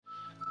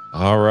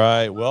All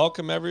right,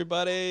 welcome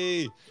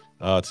everybody.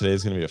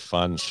 Today's going to be a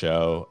fun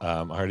show.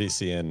 Already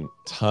seeing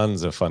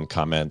tons of fun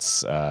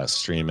comments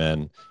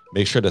streaming.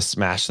 Make sure to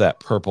smash that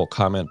purple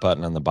comment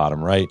button on the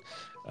bottom right.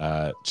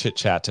 Chit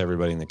chat to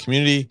everybody in the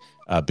community.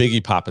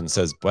 Biggie Poppin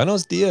says,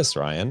 Buenos dias,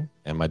 Ryan,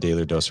 and my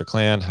Daily Doser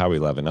clan. How we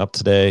loving up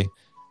today?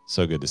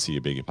 So good to see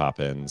you, Biggie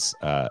Poppins.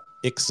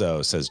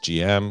 Ixo says,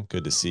 GM,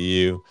 good to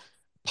see you.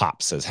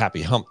 Pop says,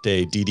 Happy Hump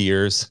Day,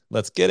 DDers.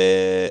 Let's get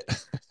it.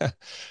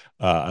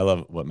 I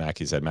love what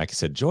Mackie said. Mackie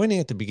said, joining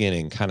at the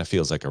beginning kind of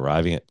feels like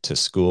arriving to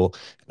school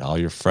and all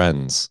your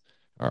friends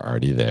are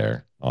already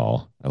there.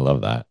 Oh, I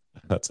love that.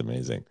 That's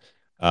amazing.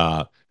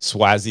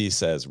 Swazi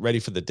says, ready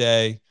for the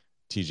day.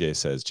 TJ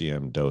says,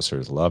 GM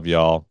Dosers, love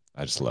y'all.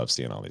 I just love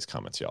seeing all these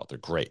comments, y'all. They're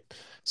great.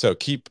 So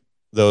keep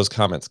those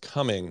comments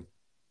coming.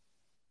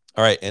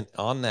 All right. And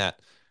on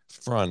that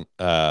front,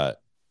 I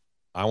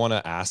want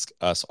to ask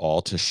us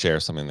all to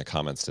share something in the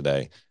comments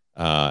today.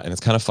 And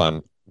it's kind of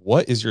fun.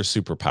 What is your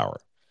superpower?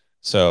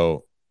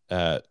 So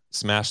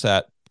smash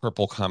that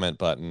purple comment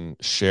button,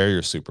 share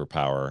your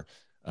superpower,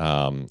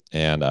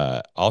 and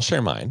I'll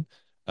share mine.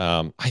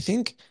 I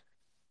think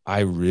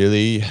I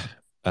really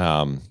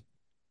um,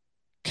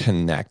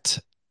 connect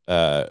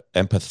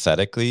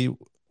empathetically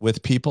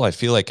with people. I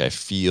feel like I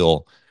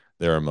feel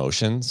their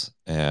emotions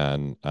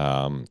and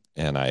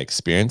I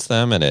experience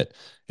them, and it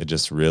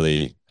just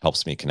really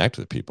helps me connect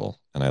with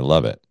people, and I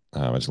love it.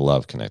 I just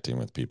love connecting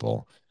with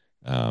people.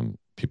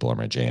 People are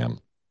my jam.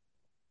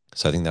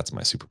 So I think that's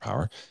my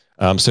superpower.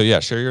 So yeah,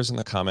 share yours in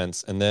the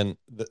comments. And then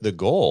the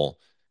goal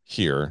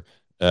here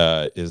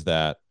is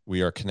that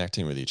we are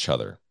connecting with each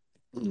other.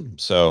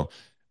 So,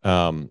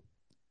 um,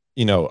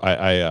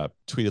 I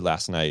tweeted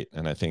last night,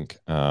 and I think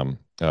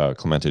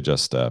Clemente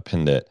just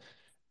pinned it.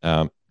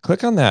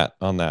 Click on that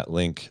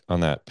link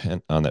on that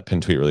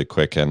pin tweet really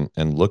quick, and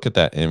look at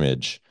that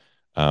image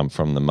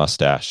from the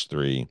Mustache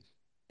Three,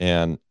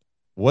 and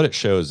what it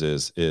shows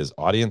is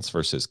audience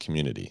versus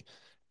community,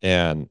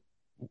 and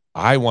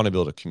I want to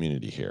build a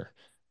community here.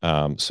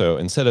 So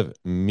instead of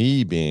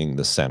me being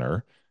the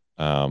center,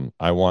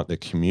 I want the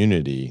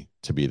community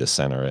to be the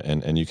center.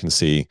 And you can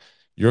see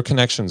your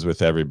connections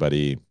with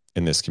everybody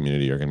in this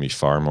community are going to be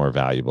far more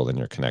valuable than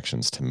your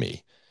connections to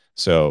me.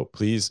 So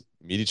please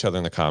meet each other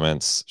in the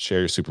comments, share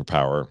your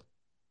superpower,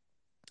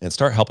 and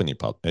start helping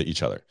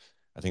each other.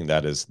 I think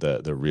that is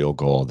the real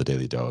goal of the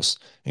Daily Dose.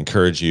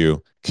 Encourage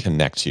you,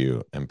 connect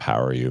you,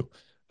 empower you.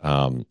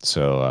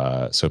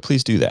 So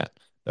please do that.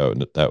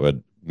 That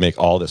would make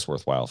all this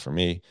worthwhile for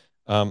me.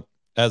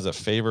 As a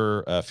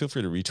favor, feel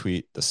free to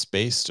retweet the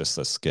space. Just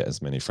let's get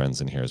as many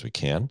friends in here as we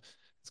can.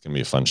 It's gonna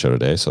be a fun show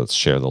today, so let's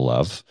share the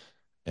love,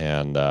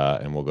 and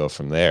we'll go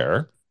from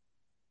there.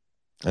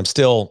 I'm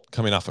still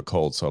coming off a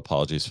cold, so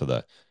apologies for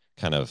the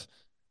kind of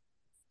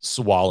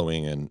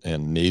swallowing and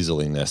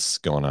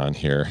nasaliness going on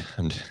here.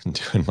 I'm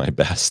doing my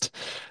best.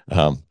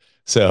 Um,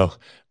 so,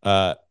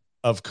 uh,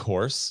 of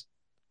course,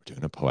 we're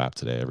doing a POAP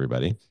today,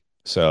 everybody.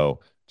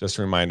 So, just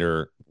a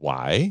reminder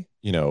why,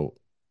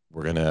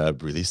 we're going to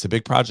release a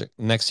big project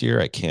next year.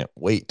 I can't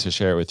wait to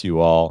share it with you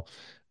all.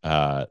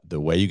 The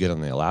way you get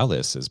on the allow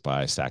list is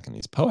by stacking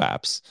these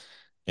POAPs.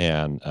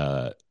 And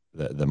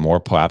the more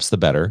POAPs, the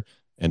better.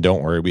 And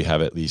don't worry, we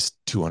have at least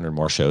 200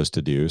 more shows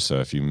to do. So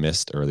if you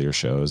missed earlier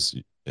shows,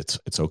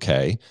 it's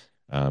okay.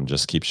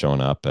 Just keep showing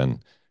up and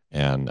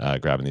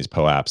grabbing these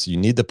POAPs. You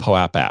need the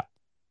POAP app,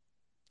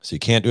 so you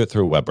can't do it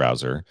through a web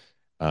browser.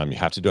 You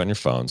have to do it on your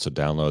phone. So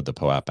download the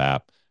POAP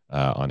app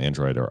on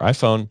Android or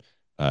iPhone.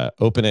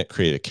 Open it,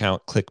 create an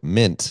account, click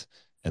Mint,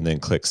 and then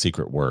click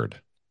Secret Word.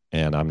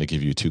 And I'm going to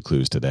give you 2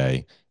 clues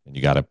today, and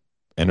you got to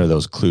enter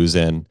those clues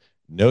in.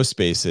 No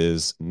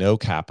spaces, no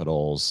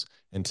capitals.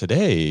 And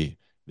today,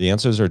 the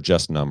answers are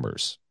just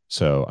numbers.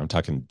 So I'm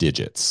talking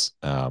digits.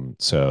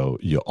 So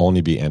you'll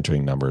only be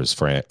entering numbers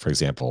for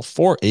example,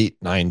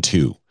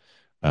 4892.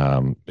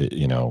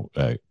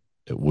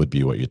 It would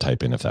be what you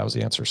type in if that was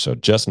the answer. So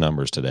just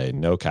numbers today,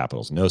 no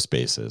capitals, no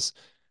spaces.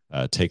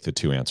 Take the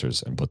 2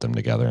 answers and put them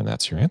together, and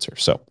that's your answer.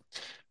 So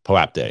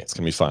POAP Day, it's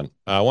going to be fun.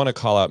 I want to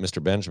call out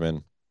Mr.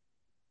 Benjamin.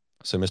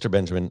 So Mr.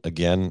 Benjamin,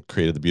 again,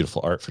 created the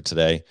beautiful art for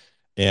today,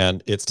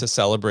 and it's to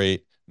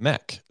celebrate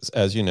Mech.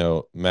 As you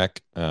know,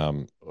 Mech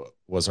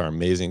was our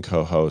amazing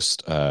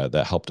co-host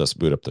that helped us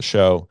boot up the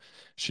show.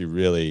 She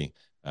really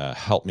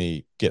helped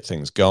me get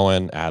things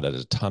going, added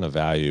a ton of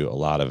value, a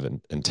lot of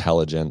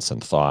intelligence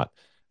and thought.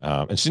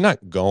 And she's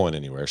not going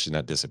anywhere. She's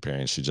not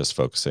disappearing. She's just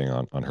focusing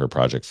on her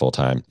project full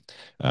time.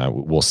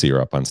 We'll see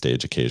her up on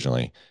stage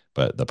occasionally,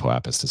 but the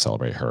POAP is to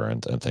celebrate her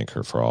and thank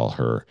her for all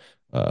her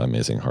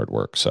amazing hard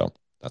work. So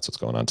that's what's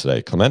going on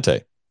today.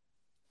 Clemente.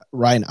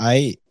 Ryan,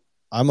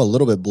 I'm a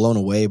little bit blown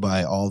away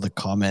by all the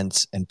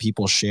comments and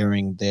people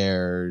sharing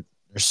their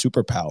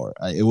superpower.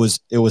 It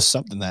was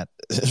something that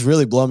has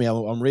really blown me.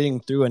 I'm reading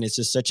through, and it's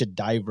just such a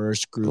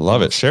diverse I group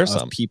love it. of, Share of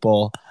some.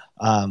 people.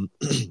 Um,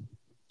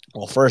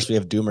 well, first we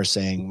have Doomer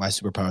saying my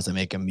superpower is to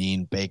make a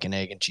mean bacon,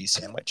 egg, and cheese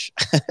sandwich.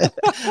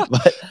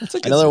 But That's a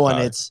good another one,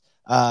 superpower. it's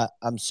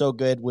I'm so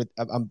good with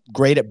I'm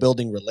great at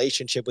building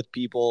relationship with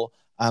people.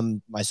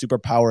 My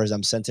superpower is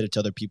I'm sensitive to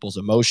other people's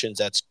emotions.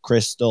 That's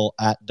Crystal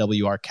at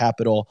WR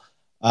Capital.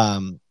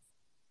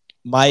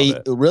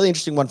 My really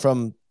interesting one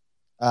from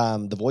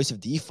the voice of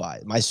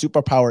DeFi. My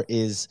superpower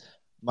is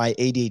my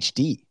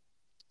ADHD.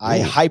 I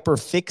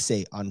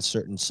hyperfixate on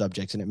certain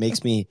subjects, and it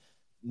makes me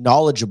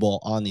knowledgeable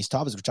on these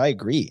topics, which I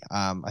agree.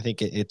 I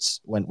think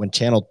it's when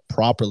channeled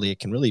properly, it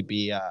can really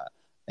be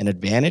an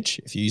advantage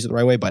if you use it the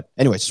right way. But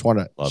anyway, just want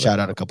to shout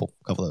out a couple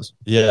of those.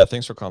 Yeah,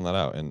 thanks for calling that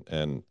out.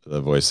 And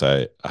the voice,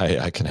 I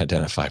can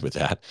identify with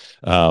that.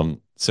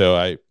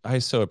 So I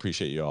so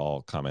appreciate you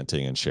all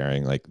commenting and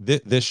sharing. Like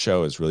this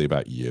show is really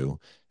about you.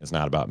 It's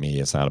not about me.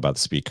 It's not about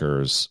the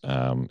speakers.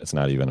 It's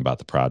not even about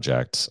the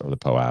project or the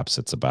POAPs.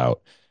 It's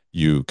about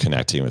you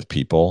connecting with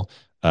people.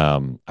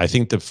 I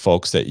think the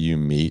folks that you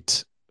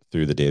meet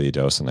through the daily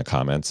dose and the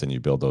comments and you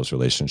build those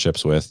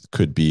relationships with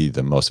could be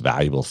the most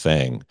valuable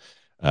thing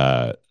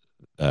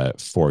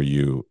for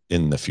you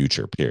in the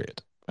future,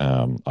 period.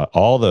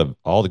 All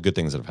the good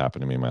things that have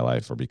happened to me in my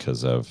life are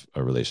because of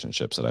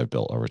relationships that I've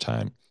built over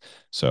time.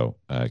 So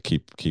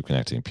keep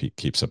connecting,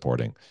 keep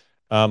supporting.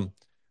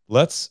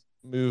 Let's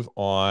move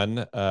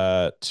on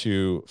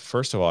to,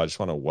 first of all, I just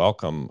want to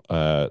welcome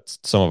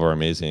some of our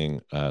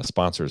amazing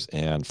sponsors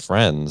and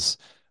friends.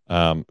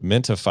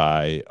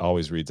 Mintify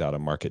always reads out a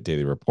market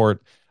daily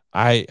report.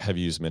 I have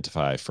used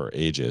Mintify for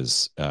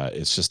ages.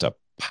 It's just a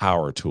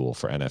power tool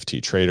for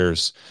NFT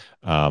traders.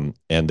 And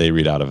they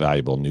read out a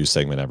valuable news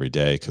segment every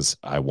day because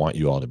I want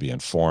you all to be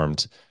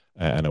informed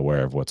and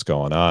aware of what's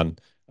going on.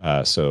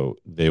 So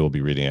they will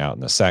be reading out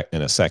in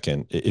a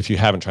second. If you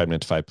haven't tried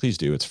Mintify, please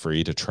do. It's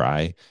free to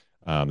try.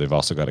 They've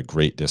also got a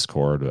great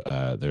Discord.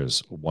 There's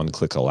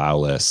one-click allow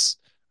lists.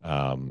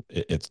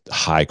 It's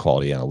high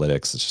quality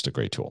analytics. It's just a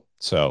great tool.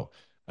 So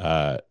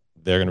they're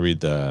going to read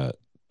the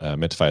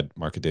Mintify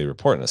Market Daily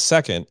Report in a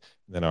second.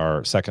 Then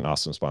our second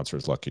awesome sponsor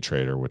is Lucky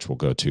Trader, which we'll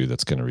go to.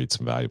 That's going to read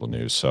some valuable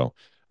news. So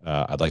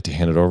I'd like to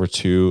hand it over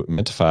to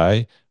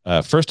Mintify,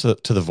 first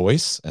to the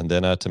voice, and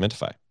then to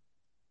Mintify.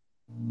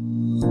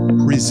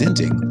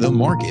 Presenting the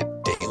Market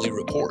Daily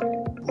Report,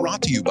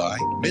 brought to you by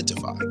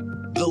Mintify,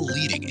 the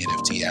leading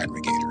NFT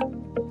aggregator.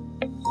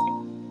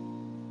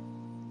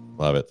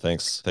 Love it.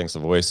 Thanks, the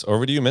voice.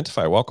 Over to you,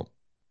 Mintify. Welcome.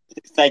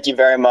 Thank you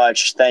very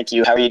much. Thank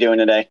you. How are you doing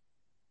today?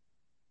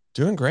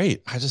 Doing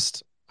great. I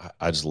just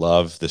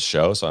love this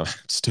show, so I'm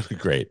just doing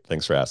great.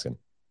 Thanks for asking.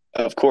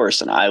 Of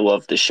course, and I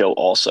love the show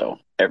also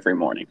every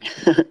morning.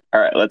 All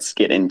right, let's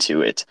get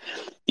into it.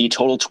 The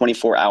total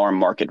 24-hour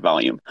market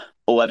volume,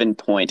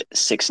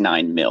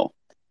 11.69 mil.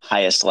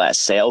 Highest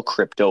last sale,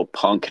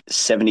 CryptoPunk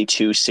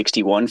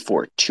 7261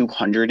 for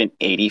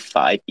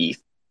 285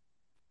 ETH.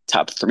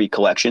 Top 3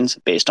 collections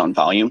based on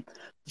volume.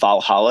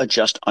 Valhalla,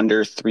 just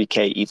under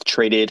 3K ETH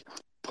traded,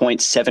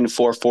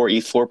 0.744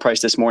 ETH floor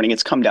price this morning.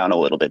 It's come down a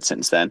little bit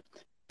since then.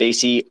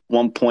 Basie,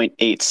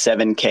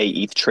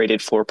 1.87K ETH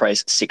traded, floor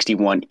price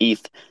 61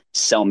 ETH.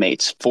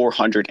 Cellmates,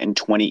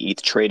 420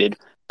 ETH traded,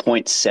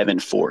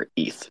 0.74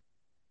 ETH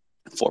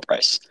floor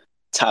price.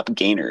 Top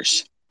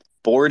gainers.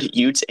 Bored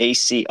Utes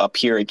AC up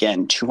here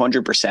again,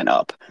 200%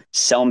 up.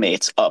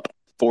 Cellmates up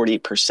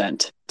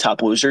 40%.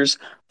 Top losers,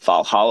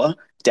 Valhalla,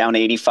 down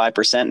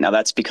 85%. Now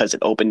that's because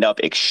it opened up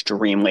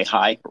extremely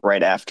high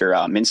right after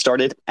mint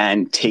started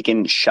and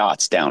taken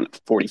shots down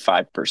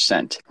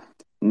 45%.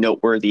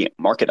 Noteworthy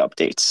market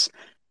updates.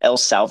 El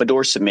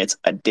Salvador submits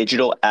a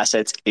digital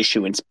assets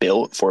issuance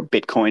bill for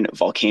Bitcoin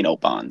volcano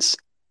bonds.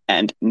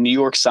 And New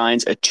York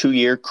signs a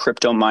 2-year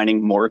crypto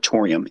mining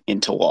moratorium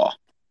into law.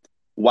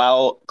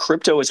 While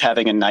crypto is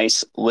having a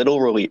nice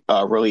little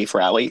relief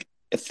rally,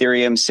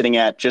 Ethereum sitting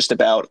at just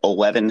about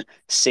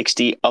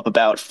 1160, up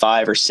about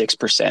 5 or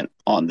 6%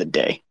 on the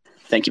day.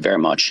 Thank you very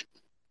much.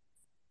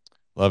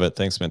 Love it.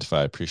 Thanks,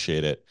 Mintify.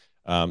 Appreciate it.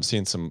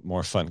 Seeing some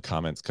more fun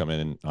comments come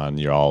in on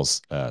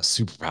y'all's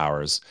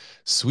superpowers.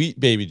 Sweet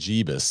Baby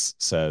Jeebus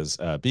says,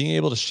 being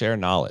able to share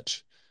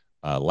knowledge.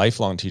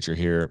 Lifelong teacher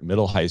here,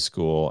 middle high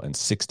school and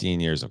 16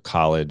 years of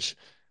college.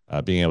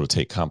 Being able to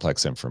take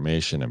complex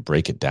information and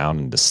break it down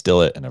and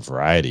distill it in a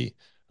variety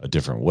of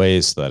different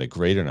ways so that a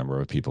greater number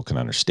of people can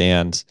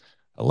understand.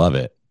 I love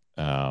it.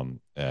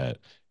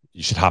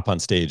 You should hop on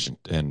stage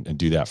and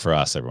do that for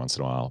us every once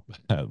in a while.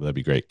 That'd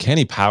be great.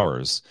 Kenny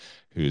Powers,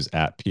 who's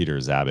at Peter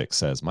Zabik,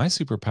 says, my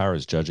superpower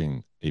is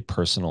judging a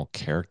personal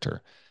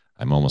character.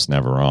 I'm almost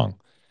never wrong.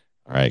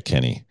 All right,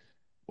 Kenny,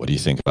 what do you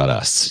think about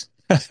us?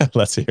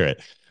 Let's hear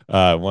it.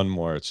 One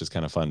more. It's just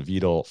kind of fun.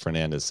 Vidal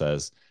Fernandez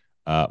says,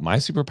 my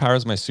superpower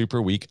is my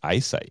super weak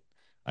eyesight.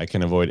 I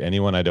can avoid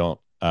anyone I don't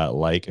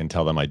like and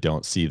tell them I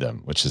don't see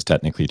them, which is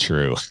technically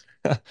true.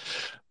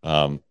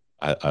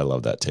 I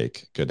love that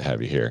take. Good to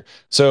have you here.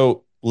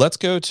 So let's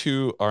go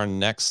to our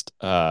next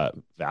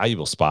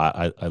valuable spot.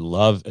 I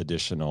love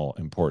additional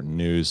important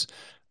news.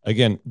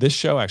 Again, this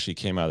show actually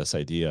came out of this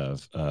idea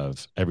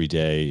of every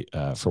day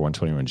for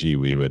 121G,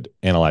 we would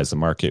analyze the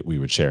market, we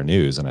would share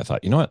news. And I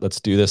thought, you know what, let's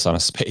do this on a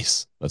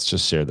space. Let's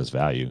just share this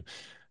value.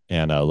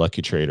 And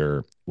Lucky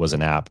Trader was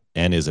an app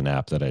and is an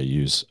app that I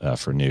use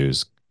for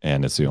news.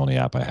 And it's the only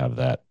app I have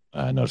that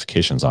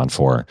notifications on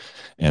for.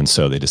 And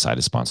so they decided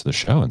to sponsor the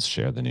show and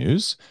share the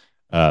news.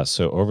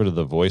 So over to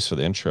the voice for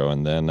the intro,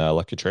 and then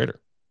Lucky Trader.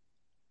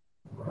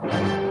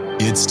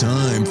 It's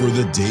time for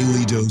the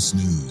Daily Dose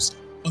News,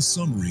 a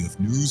summary of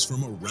news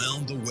from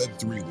around the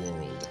Web3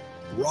 world,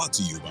 brought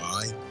to you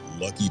by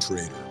Lucky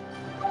Trader.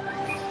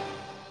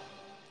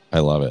 I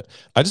love it.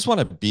 I just want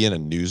to be in a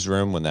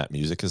newsroom when that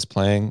music is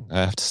playing, I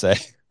have to say.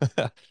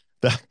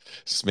 That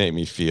just made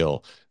me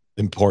feel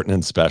important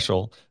and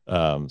special.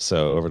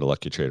 So over to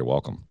Lucky Trader.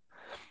 Welcome.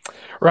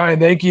 Ryan,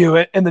 thank you.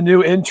 And the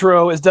new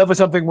intro is definitely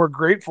something we're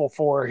grateful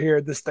for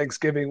here this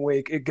Thanksgiving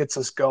week. It gets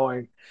us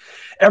going.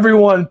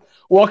 Everyone,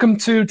 welcome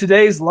to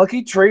today's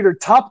Lucky Trader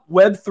top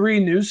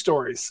Web3 news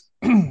stories.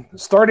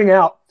 Starting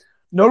out,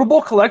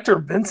 notable collector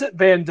Vincent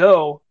Van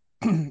Gogh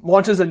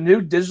launches a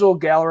new digital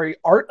gallery,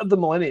 Art of the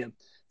Millennium,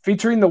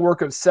 featuring the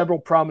work of several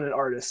prominent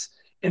artists.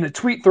 In a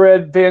tweet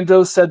thread, Van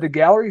Gogh said the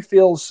gallery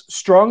feels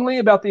strongly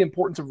about the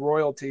importance of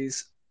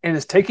royalties and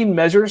is taking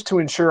measures to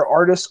ensure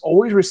artists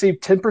always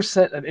receive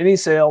 10% of any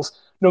sales,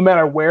 no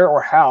matter where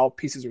or how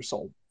pieces are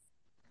sold.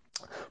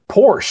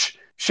 Porsche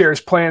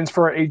shares plans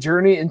for a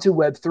journey into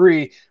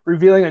Web3,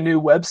 revealing a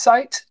new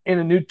website and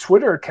a new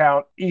Twitter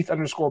account,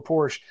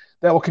 ETH_Porsche,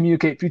 that will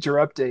communicate future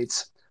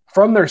updates.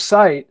 From their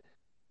site,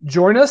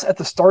 join us at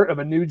the start of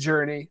a new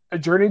journey, a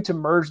journey to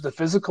merge the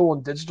physical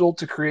and digital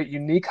to create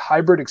unique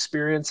hybrid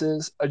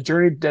experiences, a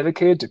journey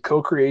dedicated to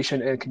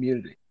co-creation and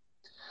community.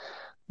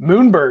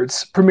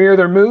 Moonbirds premiere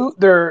their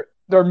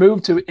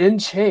move to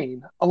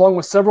in-chain, along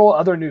with several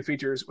other new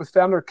features, with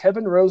founder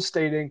Kevin Rose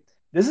stating,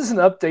 "This is an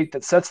update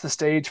that sets the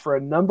stage for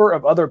a number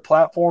of other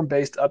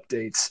platform-based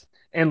updates,"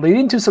 and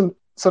leading to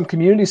some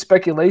community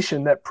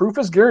speculation that Proof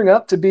is gearing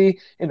up to be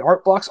an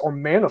Artblocks or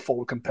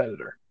Manifold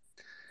competitor.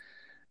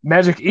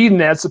 Magic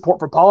Eden adds support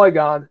for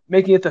Polygon,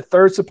 making it the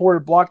third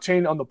supported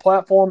blockchain on the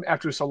platform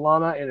after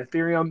Solana and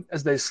Ethereum,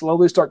 as they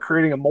slowly start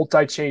creating a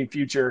multi-chain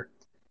future.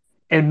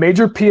 And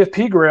major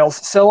PFP grails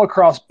sell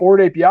across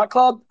Bored Ape Yacht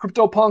Club,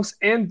 CryptoPunks,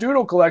 and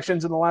Doodle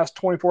collections in the last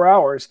 24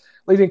 hours,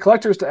 leading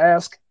collectors to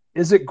ask,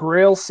 is it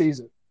grail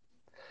season?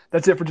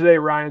 That's it for today,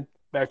 Ryan.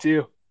 Back to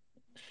you.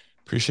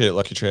 Appreciate it,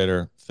 Lucky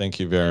Trader.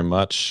 Thank you very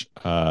much.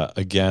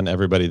 Again,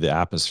 everybody, the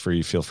app is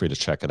free. Feel free to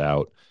check it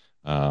out.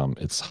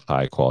 It's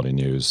high quality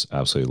news.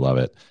 Absolutely love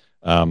it.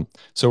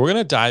 So we're going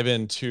to dive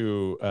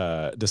into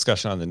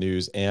discussion on the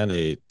news and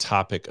a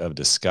topic of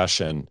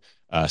discussion.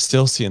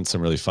 Still seeing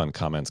some really fun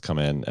comments come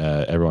in.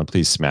 Everyone,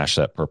 please smash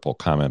that purple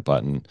comment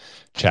button,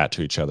 chat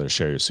to each other,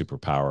 share your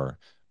superpower.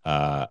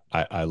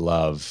 I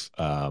love,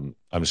 I'm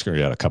just going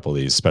to read out a couple of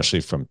these,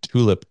 especially from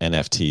Tulip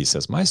NFT.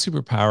 Says, my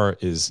superpower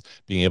is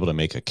being able to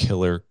make a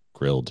killer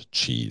grilled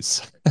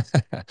cheese.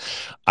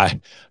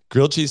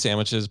 Grilled cheese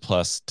sandwiches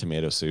plus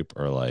tomato soup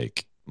are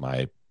like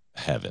my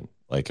heaven.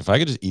 Like if I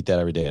could just eat that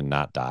every day and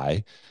not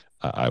die,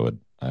 I would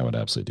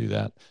absolutely do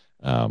that.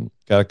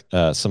 Got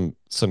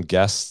some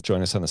guests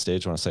join us on the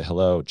stage. I want to say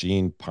hello,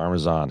 Gene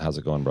Parmesan. How's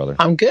it going, brother?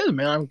 I'm good,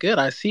 man. I'm good.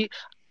 I see,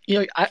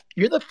 you're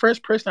the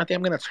first person I think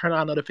I'm going to turn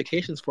on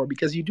notifications for,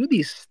 because you do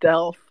these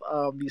stealth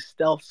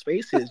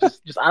spaces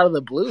just out of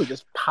the blue,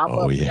 just pop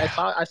up. Yeah.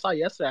 I saw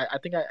yesterday. I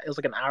think it was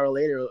like an hour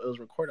later. It was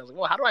recorded. I was like,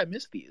 well, how do I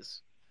miss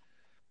these?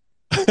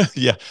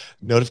 Yeah,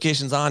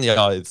 notifications on,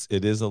 y'all. It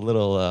is a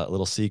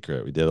little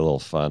secret. We did a little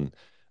fun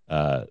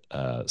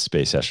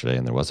space yesterday,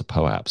 and there was a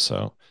POAP,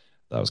 so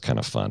that was kind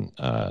of fun.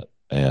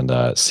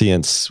 And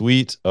seeing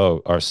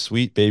our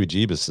sweet baby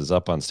Jeebus is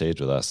up on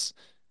stage with us.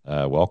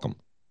 Welcome.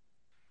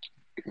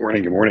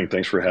 Good morning.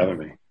 Thanks for having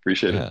me.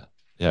 Appreciate it.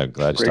 Yeah,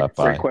 glad you stopped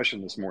by. Great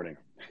question this morning.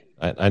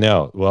 I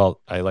know.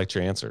 Well, I liked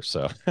your answer,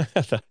 so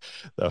that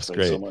was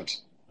great. Thanks so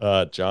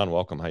much. John,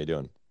 welcome. How you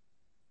doing?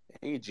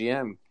 Hey,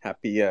 GM.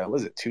 Happy,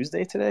 was it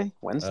Tuesday today?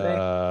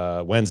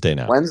 Wednesday? Wednesday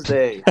now.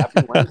 Wednesday.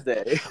 Happy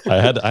Wednesday.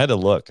 I had to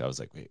look. I was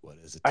like, wait, what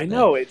is it today? I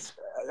know. It's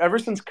ever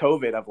since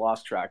COVID, I've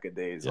lost track of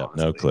days. Yeah,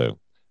 no clue.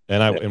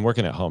 And and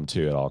working at home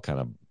too, it all kind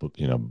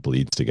of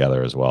bleeds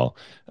together as well.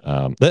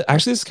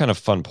 Actually, this is kind of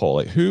fun poll.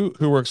 Like who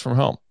works from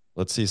home?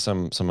 Let's see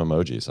some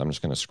emojis. I'm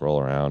just going to scroll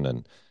around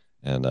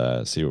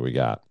and see what we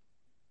got.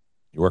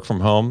 You work from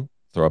home?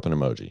 Throw up an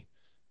emoji.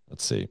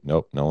 Let's see.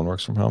 Nope, no one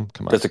works from home.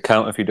 Come on. Does it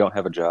count if you don't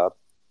have a job?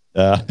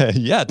 Yeah,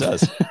 it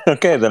does.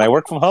 Okay, then I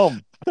work from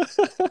home.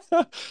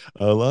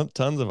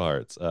 Tons of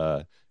hearts.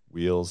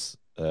 Wheels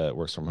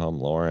works from home.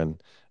 Lauren,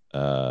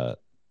 I'm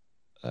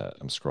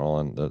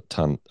scrolling.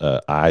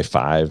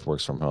 I5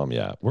 works from home.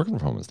 Yeah, working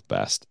from home is the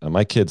best.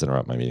 My kids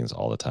interrupt my meetings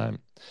all the time,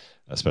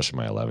 especially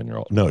my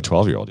 11-year-old. No,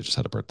 12-year-old. He just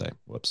had a birthday.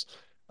 Whoops.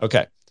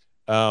 Okay,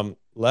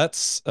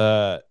 let's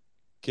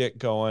get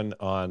going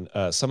on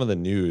some of the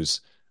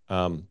news.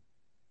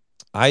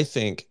 I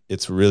think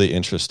it's really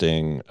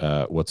interesting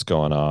what's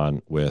going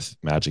on with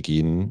Magic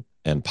Eden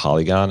and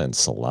Polygon and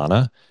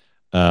Solana.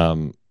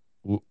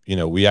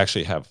 We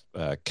actually have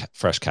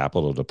fresh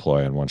capital to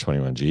deploy on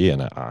 121G,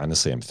 and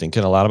honestly, I'm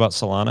thinking a lot about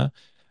Solana.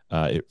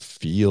 It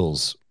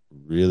feels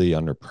really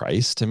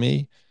underpriced to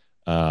me.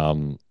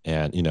 And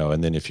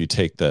then if you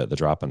take the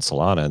drop in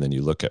Solana and then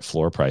you look at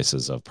floor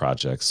prices of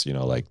projects,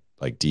 like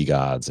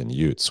DeGods and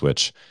Utes,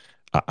 which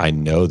I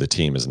know the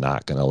team is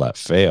not going to let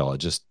fail.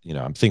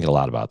 I'm thinking a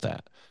lot about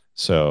that.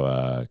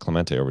 So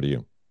Clemente, over to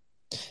you.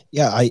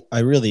 Yeah, I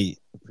really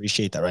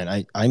appreciate that,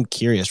 right? I'm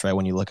curious, right?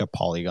 When you look at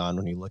Polygon,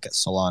 when you look at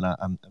Solana,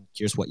 I'm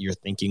curious what you're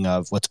thinking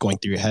of, what's going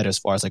through your head as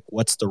far as like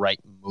what's the right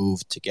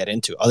move to get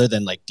into, other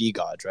than like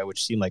DGODs, right?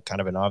 Which seem like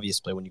kind of an obvious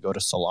play when you go to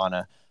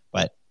Solana,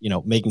 but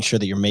making sure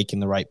that you're making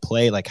the right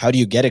play. Like, how do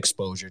you get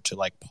exposure to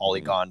like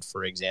Polygon,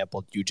 for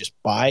example? Do you just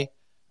buy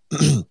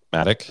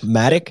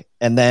Matic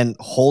and then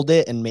hold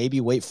it and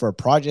maybe wait for a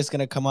project's going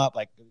to come up,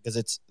 like, because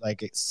it's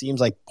like it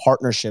seems like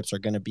partnerships are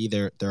going to be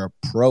their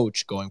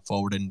approach going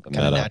forward and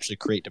kind of naturally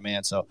create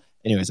demand. So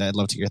anyways, I'd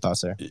love to hear your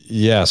thoughts there.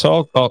 Yeah,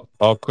 so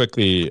I'll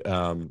quickly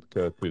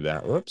go through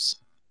that. Whoops.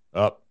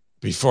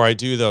 Before I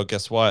do though,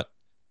 guess what?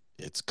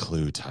 It's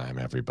clue time,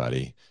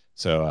 everybody.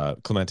 So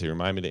Clemente,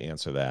 remind me to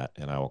answer that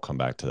and I will come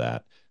back to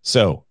that.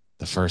 So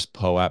the first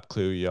POAP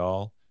clue,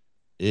 y'all,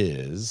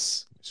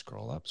 is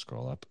scroll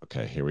up.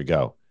 Okay, here we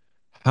go.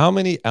 How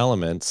many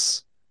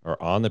elements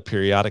are on the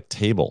periodic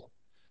table?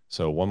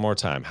 So one more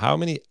time, how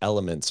many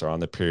elements are on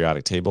the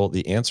periodic table?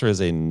 The answer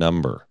is a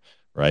number,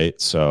 right?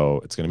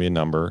 So it's going to be a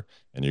number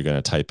and you're going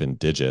to type in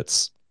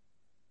digits.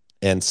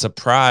 And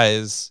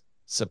surprise,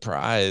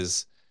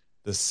 the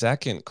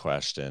second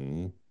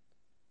question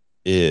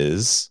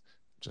is,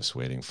 just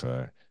waiting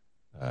for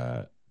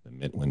the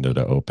mint window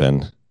to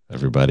open.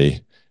 Everybody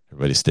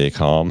stay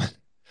calm.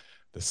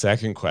 The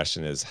second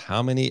question is,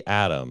 how many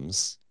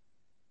atoms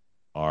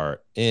are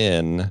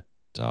in ...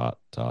 I'm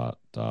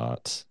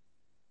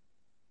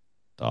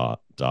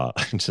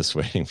just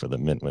waiting for the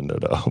mint window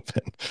to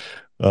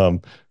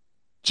open.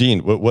 Gene,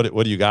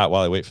 what do you got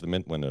while I wait for the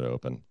mint window to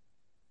open?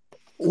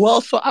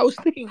 Well, so I was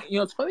thinking,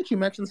 it's funny that you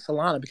mentioned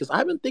Solana, because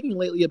I've been thinking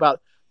lately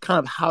about kind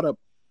of how to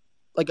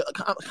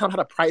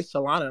price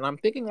Solana, and I'm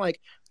thinking like,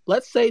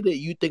 let's say that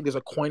you think there's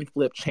a coin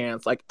flip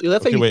chance. Like,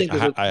 let's say you think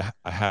there's I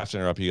have to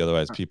interrupt you,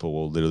 otherwise people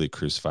will literally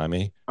crucify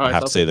me. All right, I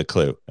have to say the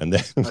clue, and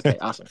then okay,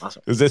 awesome.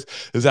 This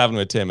happened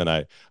with Tim, and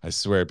I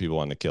swear people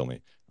want to kill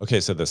me. Okay,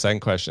 so the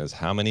second question is,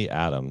 how many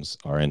atoms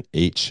are in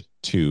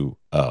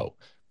H2O?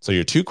 So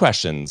your two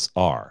questions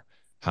are,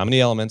 how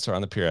many elements are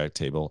on the periodic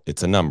table?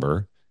 It's a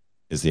number,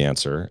 is the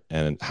answer,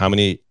 and how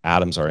many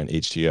atoms are in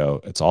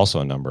H2O? It's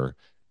also a number.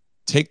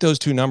 Take those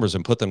two numbers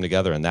and put them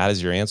together, and that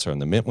is your answer. And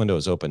the mint window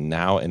is open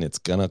now, and it's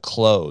gonna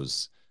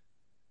close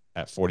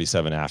at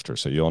 47 after.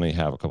 So you only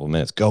have a couple of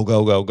minutes. Go.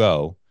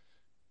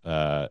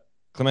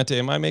 Clemente,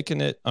 am I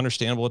making it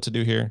understandable what to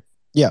do here?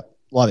 Yeah,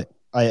 love it.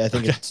 I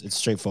think it's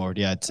straightforward.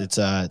 Yeah,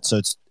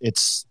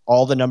 it's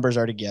all the numbers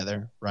are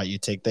together, right? You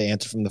take the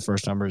answer from the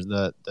first numbers,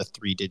 the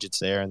 3 digits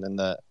there, and then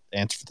the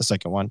answer for the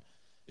second one.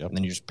 Yep. And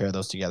then you just pair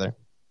those together.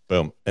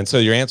 Boom. And so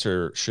your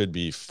answer should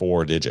be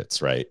 4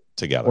 digits, right?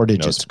 Together. 4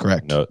 digits,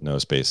 correct. No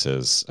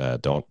spaces.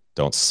 Don't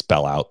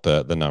spell out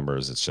the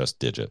numbers. It's just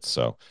digits.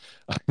 So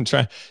I'm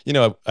trying,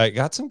 I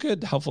got some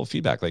good helpful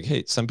feedback. Like,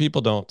 hey, some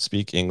people don't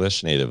speak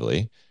English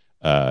natively.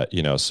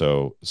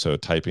 So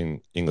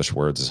typing English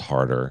words is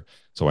harder.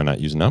 So why not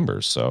use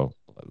numbers? So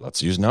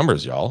let's use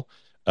numbers, y'all.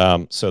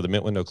 So the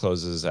mint window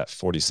closes at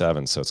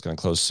 47. So it's going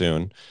to close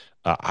soon.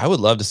 I would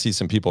love to see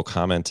some people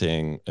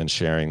commenting and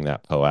sharing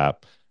that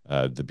POAP.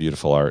 The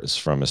beautiful art is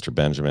from Mr.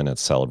 Benjamin.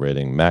 It's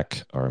celebrating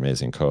Mech, our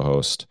amazing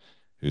co-host,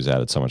 who's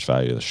added so much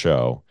value to the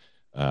show.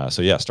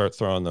 So yeah, start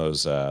throwing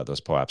those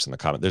POAPs in the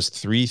comment. There's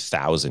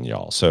 3,000,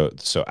 y'all. So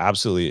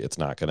absolutely, it's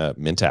not going to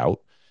mint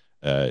out.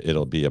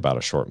 It'll be about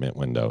a short mint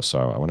window. So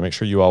I want to make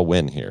sure you all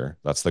win here.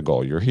 That's the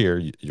goal. You're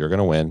here. You're going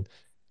to win.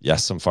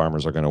 Yes, some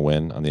farmers are going to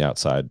win on the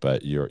outside,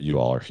 but you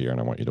all are here, and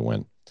I want you to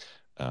win.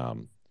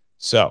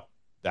 So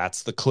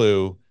that's the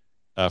clue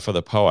for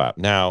the POAP.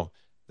 Now,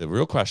 the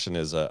real question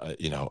is,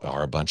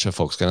 are a bunch of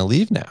folks going to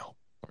leave now?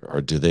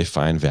 Or do they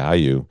find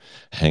value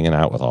hanging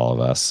out with all of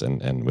us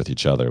and with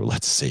each other?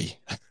 Let's see.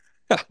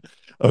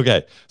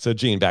 Okay, so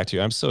Gene, back to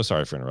you. I'm so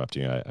sorry for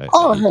interrupting you.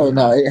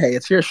 Hey,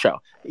 it's your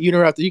show. You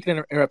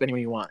can interrupt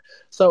anyone you want.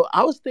 So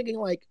I was thinking,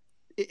 like,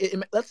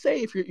 let's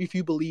say if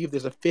you believe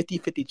there's a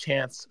 50-50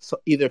 chance, so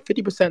either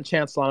 50%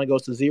 chance Solana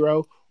goes to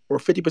 0, or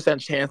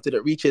 50% chance that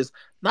it reaches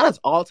not its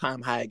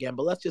all-time high again,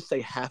 but let's just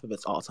say half of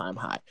its all-time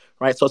high,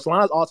 right? So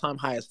Solana's all-time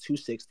high is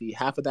 260,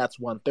 half of that's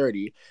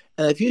 130.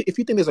 And if you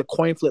think there's a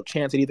coin flip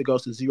chance it either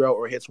goes to 0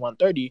 or hits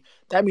 130,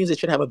 that means it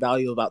should have a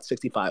value of about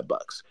 $65.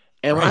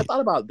 And when I thought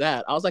about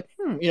that, I was like,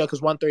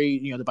 because 130,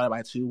 divided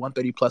by 2,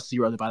 130 plus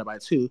 0 divided by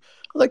 2,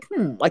 I was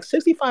like,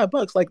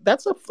 $65. Like,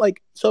 that's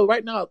so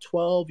right now at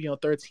 12,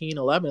 13,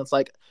 11, it's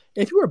like,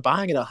 if you were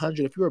buying at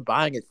 100, if you were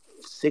buying at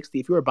 60,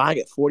 if you were buying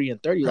at 40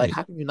 and 30, like,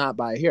 how can you not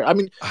buy here? I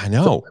mean, I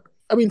know.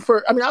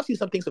 Obviously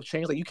some things have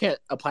changed. Like, you can't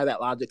apply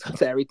that logic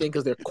to everything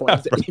because they're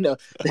coins,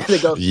 they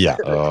go. Yeah.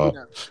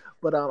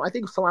 But I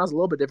think Solana's a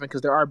little bit different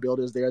because there are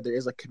builders there. There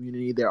is a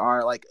community. There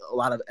are like a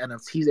lot of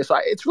NFTs there. So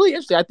it's really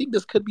interesting. I think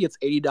this could be its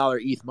 $80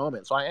 ETH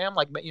moment. So I am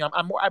like,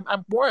 I'm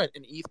more an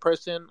ETH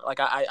person. Like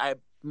I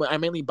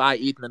mainly buy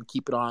ETH and then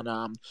keep it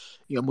on,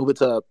 move it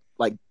to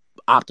like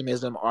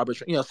Optimism,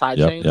 Arbitrum, side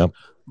chains. Yep.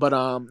 But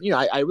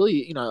I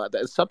really,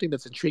 it's something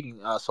that's intriguing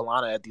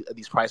Solana at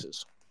these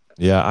prices.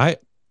 Yeah,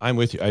 I'm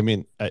with you. I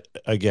mean,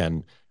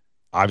 again,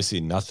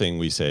 obviously nothing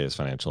we say is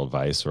financial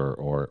advice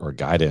or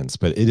guidance,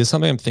 but it is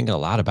something I'm thinking a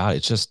lot about.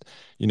 It's just,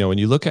 when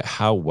you look at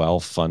how well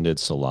funded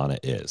Solana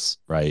is,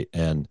 right?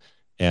 And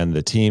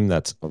the team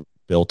that's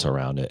built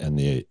around it and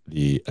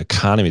the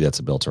economy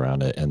that's built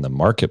around it and the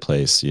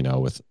marketplace,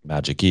 with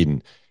Magic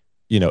Eden,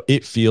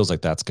 it feels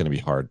like that's going to be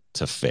hard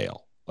to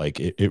fail. Like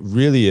it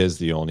really is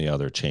the only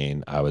other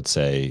chain I would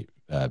say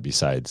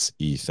besides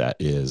ETH that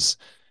is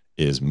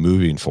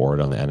moving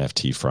forward on the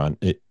NFT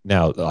front.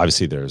 Now,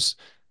 obviously, there's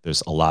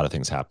a lot of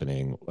things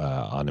happening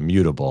on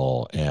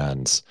Immutable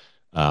and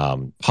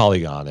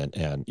Polygon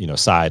and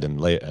Side and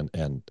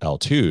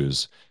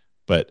L2s.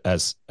 But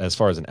as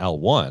far as an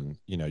L1,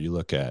 you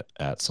look at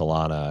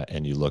Solana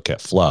and you look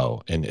at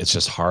Flow, and it's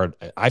just hard.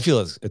 I feel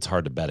it's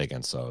hard to bet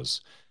against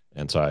those.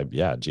 And so,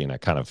 Gene, I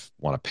kind of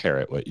want to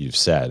parrot what you've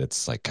said.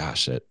 It's like,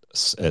 gosh,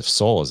 if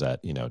Sol is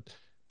at $10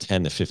 to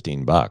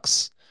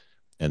 $15,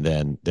 and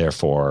then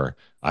therefore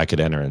I could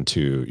enter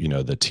into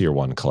the tier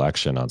 1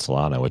 collection on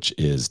Solana, which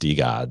is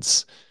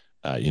DeGods.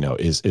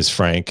 Is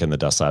Frank and the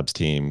Dust Labs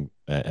team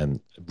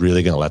and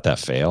really going to let that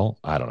fail?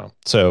 I don't know.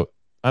 So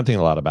I'm thinking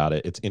a lot about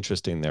it. It's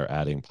interesting they're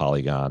adding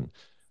Polygon.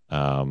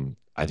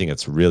 I think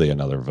it's really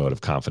another vote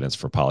of confidence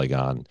for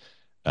Polygon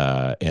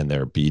and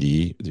their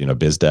BD,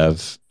 biz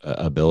dev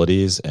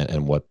abilities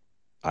and what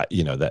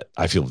that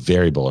I feel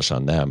very bullish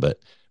on them, but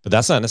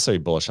that's not necessarily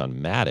bullish on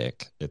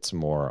Matic. It's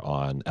more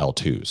on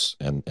L2s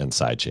and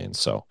sidechains.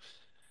 So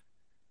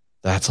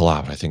that's a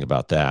lot when I think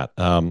about that.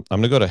 I'm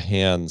going to go to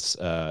hands,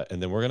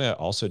 and then we're going to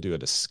also do a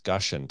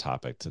discussion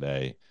topic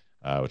today,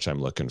 which I'm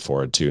looking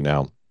forward to.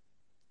 Now,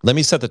 let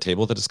me set the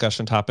table with the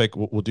discussion topic.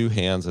 We'll do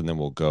hands, and then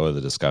we'll go to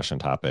the discussion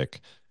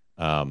topic.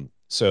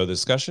 So the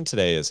discussion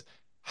today is,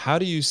 how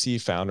do you see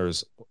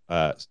founders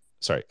launching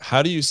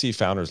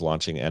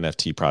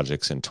NFT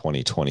projects in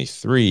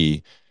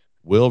 2023?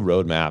 Will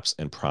roadmaps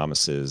and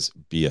promises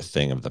be a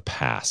thing of the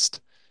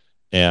past?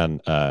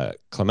 And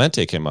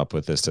Clemente came up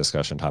with this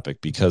discussion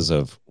topic because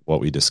of what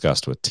we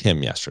discussed with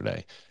Tim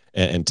yesterday.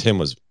 And Tim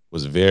was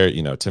very,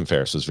 Tim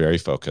Ferriss was very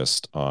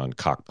focused on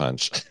cock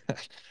punch.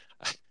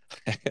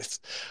 I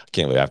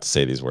can't believe I have to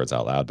say these words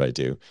out loud, but I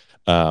do.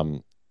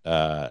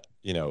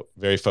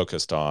 Very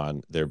focused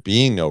on there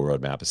being no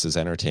roadmap. This is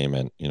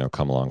entertainment,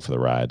 come along for the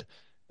ride.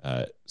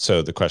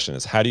 So the question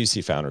is, how do you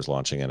see founders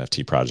launching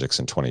NFT projects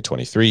in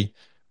 2023?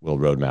 Will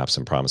roadmaps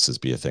and promises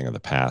be a thing of the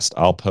past?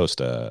 I'll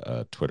post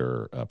a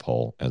Twitter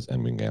poll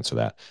and we can answer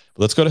that.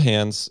 But let's go to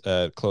hands,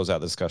 close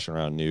out the discussion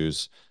around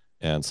news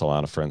and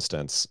Solana, for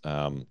instance.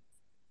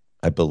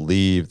 I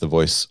believe the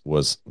voice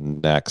was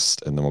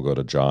next, and then we'll go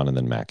to John and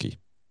then Mackie.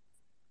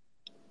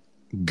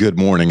 Good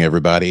morning,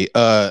 everybody.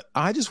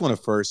 I just want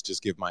to first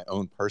just give my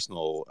own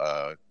personal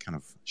kind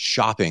of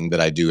shopping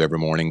that I do every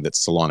morning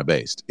that's Solana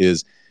based.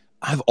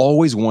 I've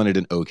always wanted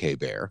an OK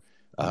Bear.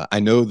 I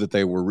know that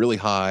they were really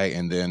high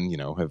and then,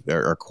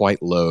 are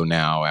quite low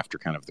now after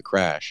kind of the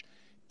crash.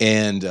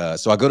 And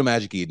so I go to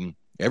Magic Eden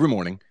every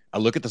morning. I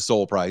look at the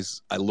Sol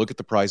price. I look at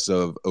the price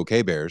of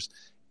OK Bears.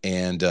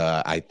 And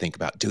I think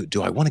about,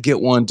 do I want to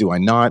get one? Do I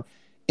not?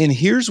 And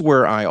here's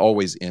where I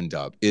always end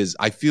up is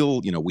I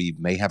feel, we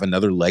may have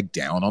another leg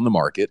down on the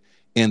market,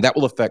 and that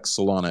will affect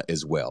Solana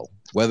as well.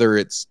 Whether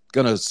it's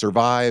going to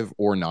survive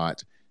or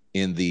not,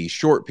 in the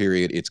short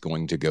period, it's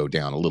going to go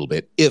down a little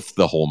bit if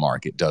the whole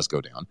market does go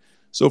down.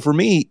 So for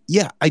me,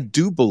 I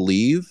do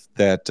believe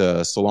that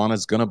Solana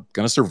is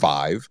gonna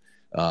survive.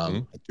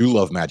 I do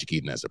love Magic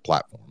Eden as a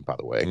platform, by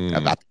the way.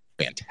 That's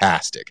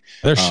fantastic.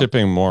 They're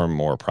shipping more and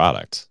more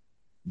product.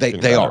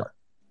 They are.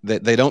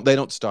 They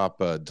don't stop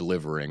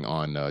delivering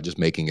on just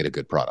making it a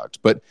good product.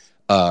 But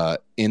and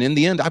in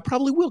the end, I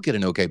probably will get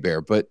an OK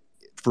Bear. But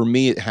for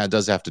me, it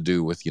does have to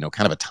do with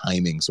kind of a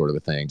timing sort of a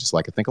thing. Just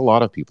like I think a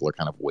lot of people are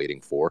kind of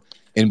waiting for,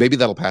 and maybe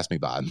that'll pass me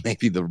by.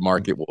 Maybe the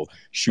market will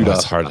shoot up.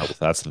 That's hard.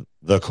 That's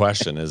the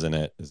question, isn't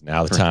it? Is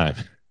now the time?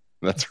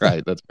 That's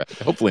right. That's right.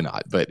 Hopefully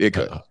not, but it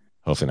could.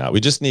 Hopefully not. We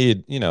just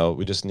need the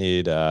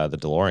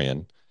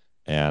DeLorean.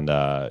 And,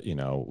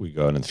 we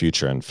go in the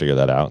future and figure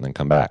that out and then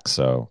come back.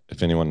 So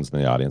if anyone's in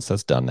the audience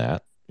that's done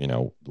that,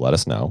 let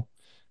us know.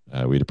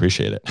 We'd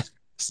appreciate it.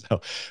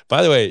 So,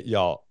 by the way,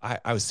 y'all,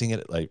 I was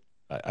thinking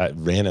I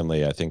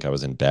randomly, I think I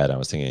was in bed. I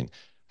was thinking,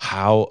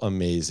 how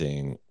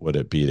amazing would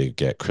it be to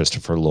get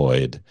Christopher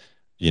Lloyd,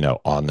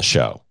 on the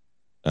show?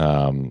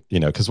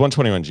 Because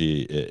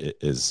 121G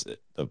is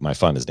my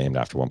fund is named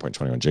after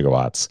 1.21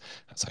 gigawatts.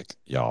 I was like,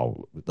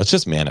 y'all, let's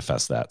just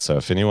manifest that. So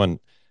if anyone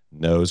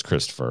knows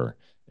Christopher,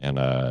 and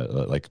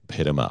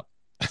hit him up.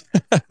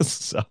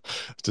 So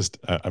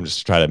I'm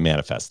just trying to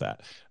manifest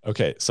that.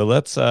 Okay, so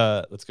let's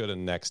go to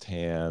next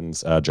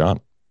hands. John.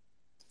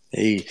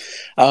 Hey,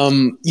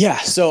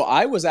 so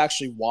I was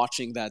actually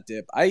watching that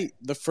dip.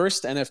 The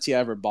first NFT I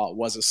ever bought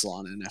was a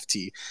Solana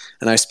NFT,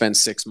 and I spent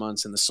 6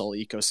 months in the Sol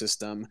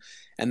ecosystem,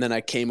 and then I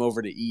came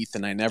over to ETH,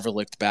 and I never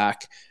looked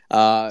back.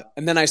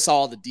 And then I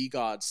saw the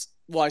DeGods.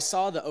 Well, I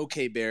saw the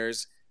OK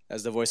Bears,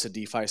 as the voice of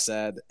DeFi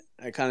said.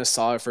 I kind of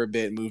saw it for a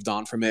bit, moved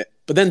on from it.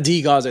 But then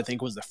DeGods, I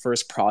think, was the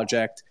first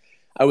project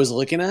I was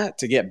looking at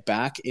to get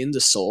back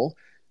into Sol,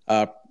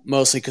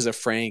 mostly because of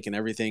Frank and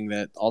everything,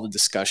 that all the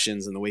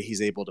discussions and the way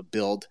he's able to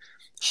build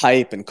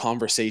hype and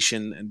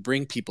conversation and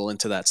bring people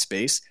into that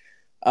space.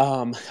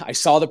 I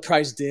saw the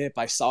price dip.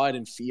 I saw it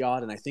in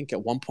fiat, and I think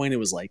at one point it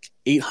was like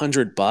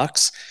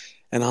 $800,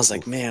 and I was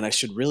like, man, I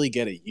should really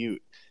get a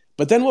Ute.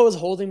 But then what was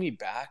holding me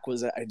back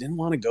was that I didn't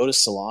want to go to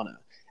Solana,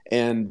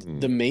 and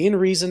the main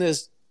reason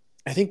is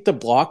I think the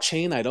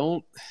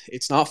blockchain,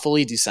 it's not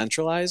fully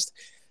decentralized.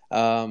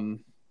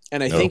 And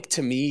I think,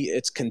 to me,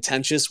 it's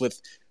contentious with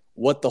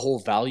what the whole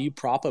value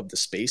prop of the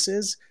space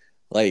is.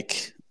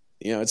 Like,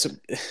 it's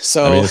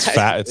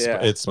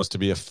it's supposed to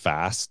be a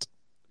fast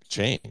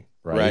chain,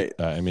 right?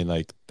 I mean,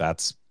 like,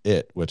 that's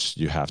it, which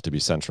you have to be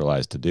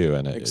centralized to do.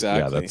 And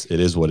it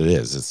is what it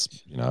is. It's,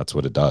 that's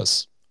what it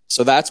does.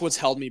 So that's what's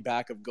held me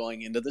back of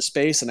going into the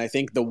space. And I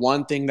think the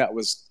one thing that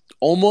was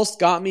almost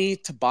got me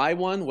to buy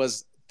one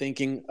was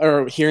thinking,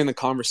 or hearing the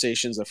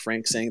conversations of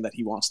Frank saying that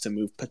he wants to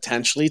move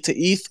potentially to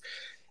ETH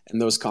in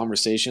those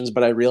conversations,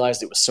 but I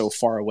realized it was so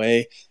far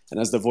away. And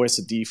as the voice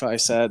of DeFi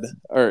said,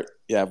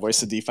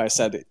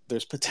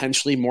 there's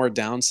potentially more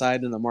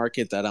downside in the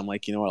market that I'm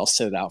like, I'll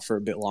sit it out for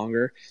a bit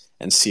longer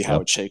and see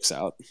how it shakes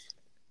out.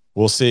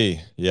 We'll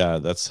see. Yeah,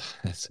 it's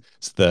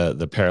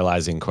the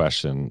paralyzing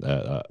question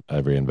that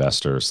every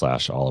investor /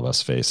 all of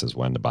us face is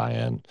when to buy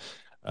in,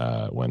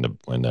 when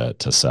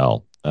to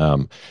sell.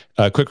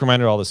 A quick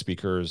reminder to all the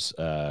speakers,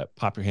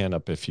 pop your hand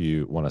up if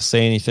you want to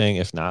say anything.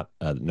 If not,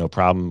 no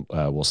problem.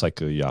 We'll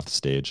cycle you off the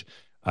stage.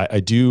 I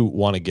do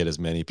want to get as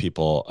many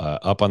people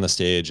up on the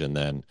stage and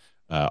then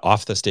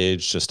off the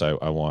stage. Just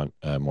I want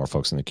more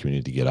folks in the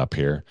community to get up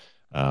here.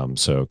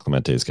 So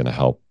Clemente is going to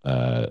help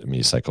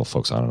me cycle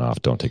folks on and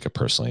off. Don't take it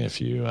personally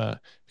if you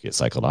get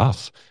cycled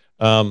off.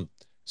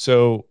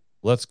 So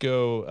let's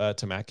go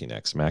to Mackie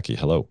next. Mackie,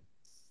 hello.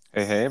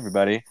 Hey,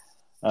 everybody.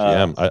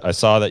 GM, I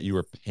saw that you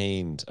were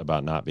pained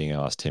about not being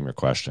able to tame your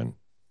question.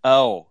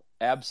 Oh,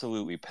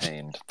 absolutely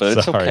pained, but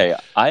it's okay.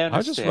 I understand. I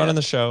was just running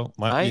the show.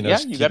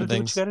 You got to do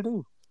what you got to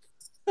do.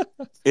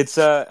 It's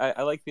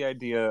I like the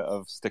idea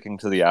of sticking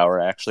to the hour.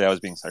 Actually, I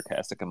was being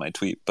sarcastic in my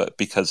tweet, but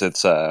because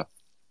it's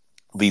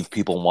leave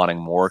people wanting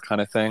more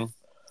kind of thing.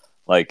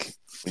 Like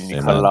when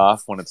you cut it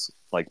off when it's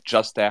like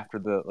just after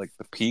the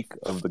peak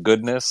of the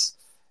goodness,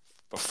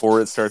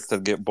 before it starts to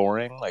get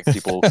boring, like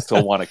people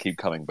still want to keep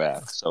coming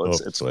back. So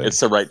it's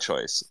the right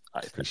choice.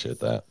 I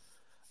appreciate that.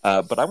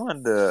 But I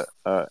wanted to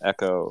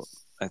echo,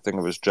 I think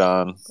it was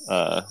John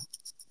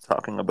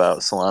talking about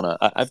Solana.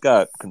 I've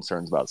got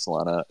concerns about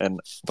Solana,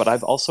 but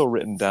I've also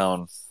written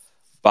down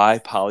buy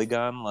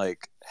Polygon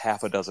like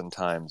half a dozen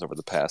times over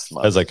the past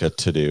month. As like a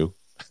to-do.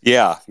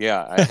 Yeah,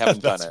 I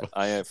haven't done it.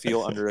 I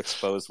feel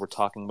underexposed. We're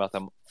talking about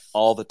them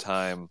all the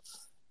time.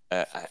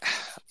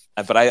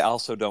 But I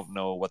also don't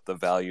know what the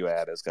value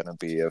add is going to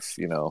be if,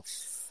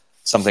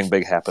 something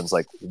big happens.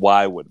 Like,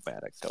 why would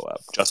Matic go up?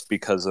 Just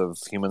because of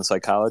human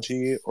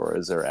psychology? Or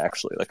is there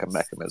actually like a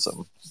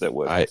mechanism that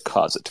would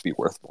cause it to be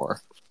worth more?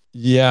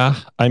 Yeah,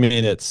 I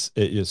mean, it's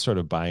sort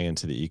of buying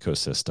into the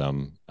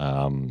ecosystem.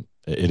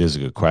 It is a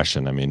good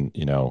question. I mean,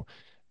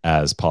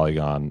 as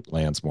Polygon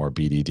lands more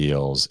BD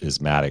deals, is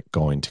Matic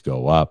going to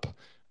go up?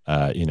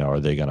 Are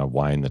they going to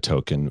wind the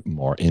token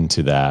more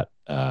into that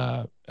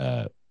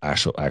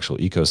actual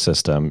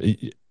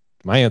ecosystem?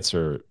 My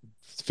answer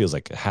feels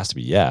like it has to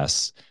be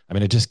yes. I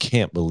mean, I just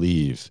can't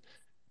believe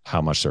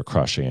how much they're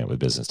crushing it with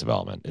business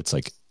development. It's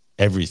like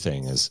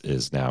everything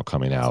is now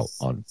coming out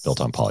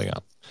built on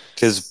Polygon.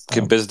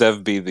 Can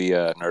BizDev be the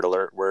nerd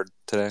alert word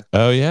today?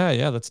 Oh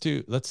yeah. Let's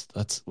do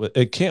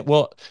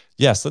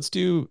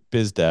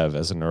BizDev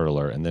as a nerd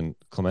alert, and then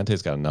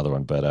Clemente's got another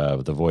one,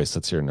 but the voice.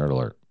 Let's hear nerd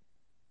alert.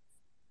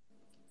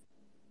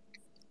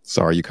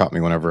 Sorry, you caught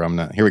me whenever I'm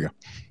not. Here we go.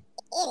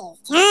 It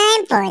is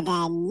time for the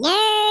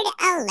nerd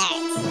alert.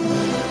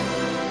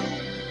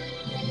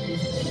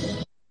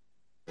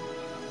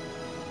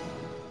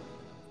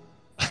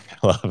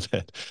 I love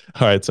it.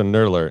 All right, so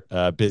nerd alert,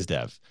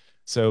 BizDev.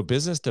 So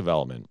business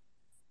development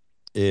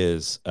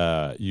is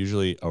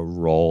usually a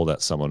role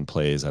that someone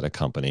plays at a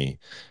company,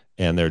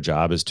 and their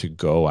job is to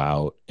go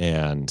out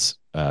and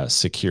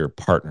secure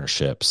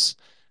partnerships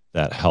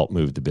that help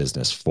move the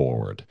business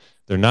forward.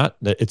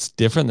 It's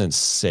different than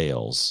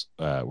sales,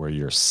 where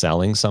you're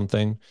selling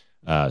something.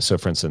 So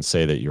for instance,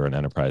 say that you're an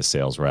enterprise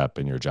sales rep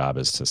and your job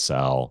is to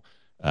sell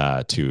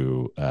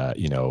to a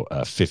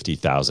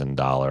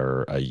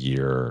 $50,000 a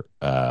year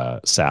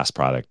SaaS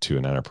product to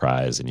an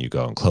enterprise, and you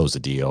go and close the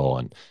deal,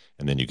 and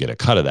then you get a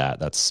cut of that.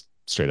 That's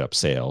straight up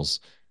sales.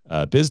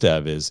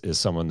 BizDev is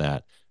someone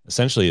that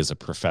essentially is a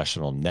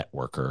professional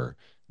networker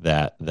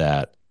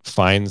that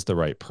finds the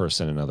right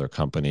person in another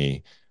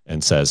company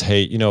and says,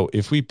 hey,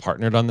 if we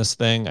partnered on this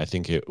thing, I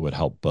think it would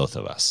help both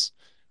of us.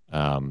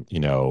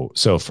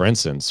 So for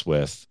instance,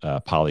 with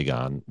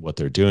Polygon, what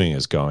they're doing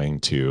is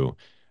going to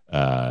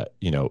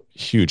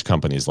huge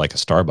companies like a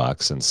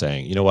Starbucks and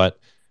saying,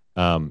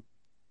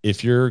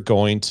 if you're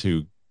going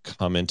to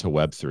come into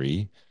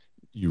Web3,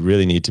 you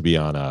really need to be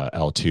on a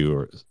L2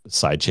 or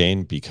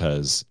sidechain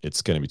because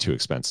it's going to be too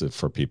expensive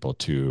for people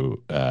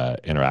to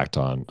interact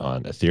on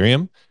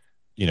Ethereum.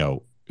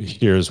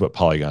 Here's what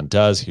Polygon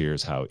does.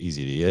 Here's how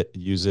easy to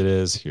use it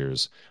is.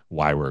 Here's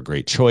why we're a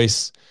great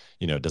choice.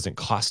 It doesn't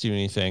cost you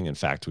anything. In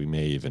fact, we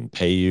may even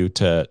pay you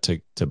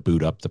to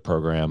boot up the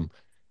program.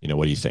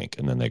 What do you think?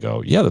 And then they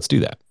go, yeah, let's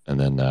do that. And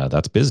then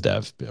that's biz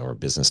dev or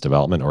business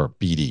development, or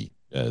BD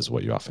is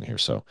what you often hear.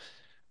 So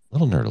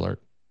little nerd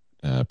alert.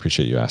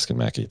 Appreciate you asking,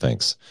 Mackie.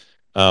 Thanks.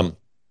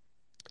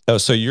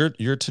 So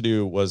your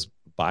to-do was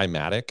buy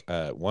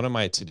Matic. One of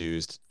my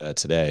to-dos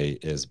today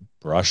is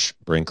brush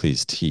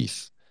Brinkley's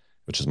teeth,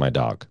 which is my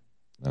dog.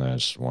 And I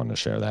just wanted to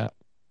share that.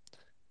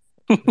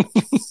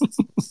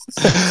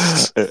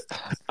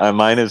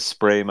 Mine is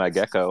spray my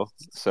gecko,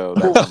 so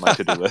that's on my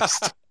to-do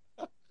list.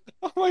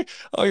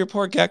 Oh, your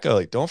poor gecko!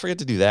 Like, don't forget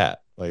to do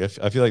that. Like,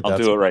 I feel like I'll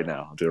do it right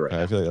now. I'll do it right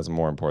now. I feel like that's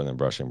more important than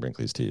brushing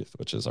Brinkley's teeth,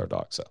 which is our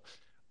dog. So,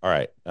 all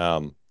right,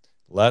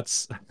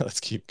 let's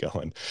keep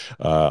going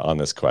on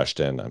this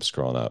question. I'm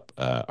scrolling up.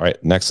 All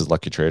right, next is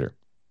Lucky Trader.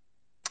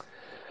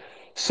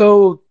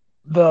 So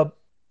the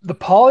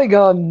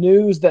Polygon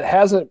news that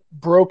hasn't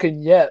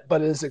broken yet,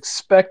 but is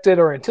expected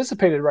or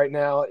anticipated right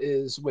now,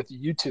 is with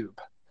YouTube.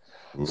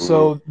 Ooh,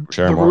 so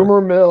the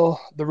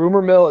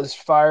rumor mill is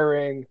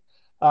firing.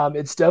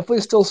 It's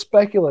definitely still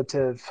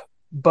speculative,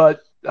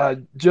 but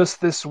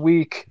just this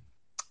week,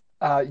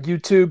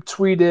 YouTube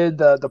tweeted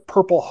the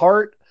purple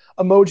heart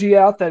emoji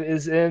out that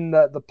is in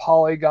the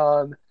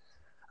Polygon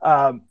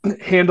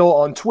handle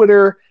on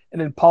Twitter,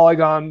 and then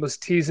Polygon was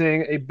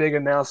teasing a big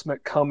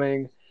announcement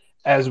coming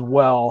as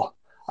well.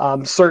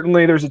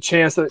 Certainly, there's a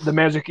chance that the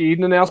Magic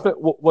Eden announcement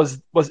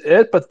was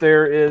it, but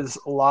there is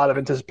a lot of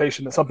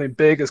anticipation that something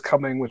big is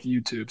coming with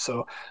YouTube.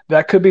 So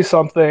that could be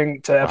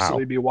something to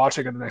absolutely be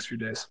watching in the next few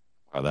days.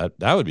 Oh,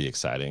 that would be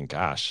exciting.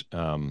 Gosh.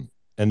 And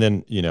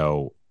then,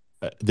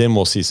 then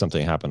we'll see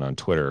something happen on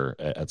Twitter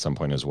at some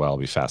point as well. It'll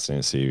be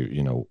fascinating to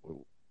see,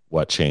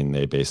 what chain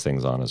they base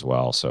things on as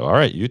well. So, all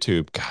right,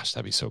 YouTube. Gosh,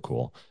 that'd be so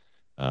cool.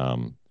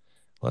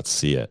 Let's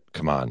see it.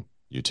 Come on,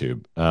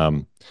 YouTube.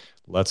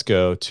 Let's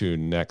go to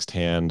next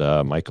hand,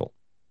 Michael.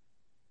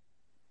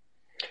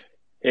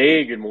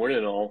 Hey, good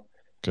morning, all.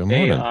 Good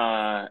morning.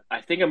 Hey,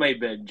 I think I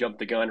might have jumped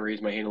the gun,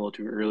 raised my hand a little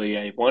too early.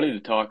 I wanted to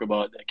talk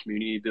about the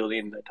community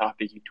building, the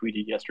topic you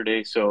tweeted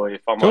yesterday. So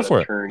if I'm out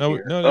of turn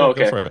here.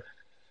 Okay. Go for it.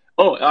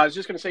 Oh, I was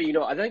just going to say,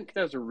 I think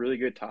that was a really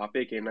good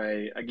topic, and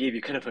I gave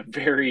you kind of a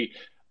very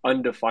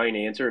undefined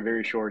answer, a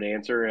very short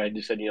answer. I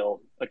just said,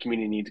 a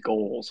community needs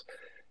goals.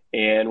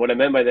 And what I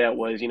meant by that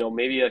was,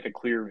 maybe like a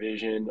clear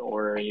vision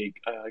or a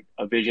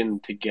vision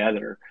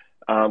together.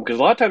 Because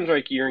a lot of times,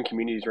 like, you're in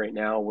communities right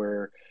now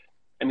where,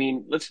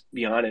 let's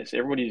be honest,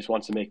 everybody just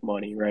wants to make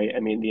money, right?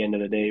 At the end of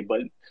the day.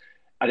 But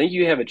I think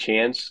you have a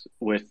chance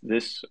with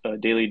this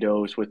daily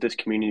dose, with this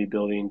community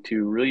building,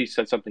 to really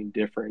set something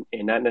different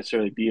and not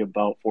necessarily be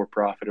about for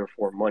profit or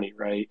for money,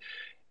 right?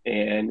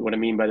 And what I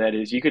mean by that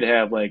is you could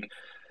have like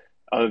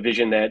a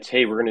vision that's,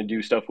 hey, we're going to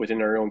do stuff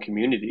within our own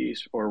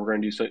communities, or we're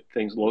going to do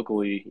things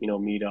locally,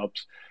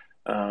 meetups.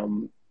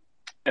 And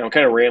I'm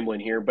kind of rambling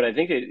here, but I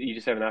think that you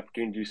just have an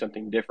opportunity to do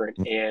something different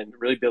and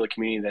really build a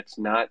community that's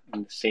not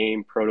the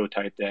same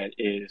prototype that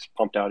is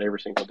pumped out every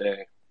single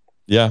day.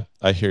 Yeah,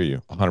 I hear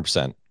you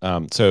 100%.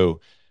 So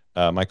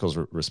Michael's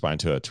responding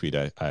to a tweet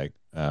I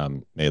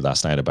made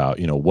last night about,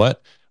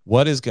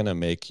 what is going to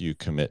make you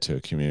commit to a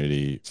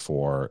community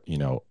for,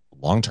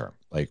 long term?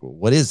 Like,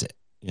 what is it?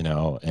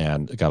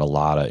 And got a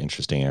lot of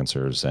interesting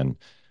answers, and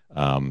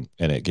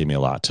it gave me a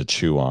lot to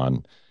chew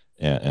on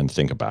and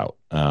think about.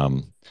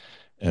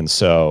 And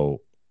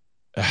so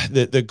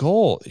the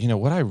goal,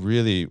 what I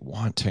really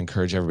want to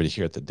encourage everybody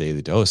here at the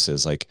Daily Dose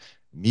is like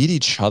meet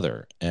each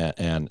other,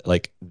 and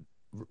like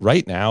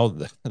right now,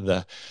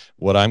 the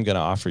what I'm going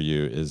to offer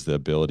you is the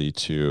ability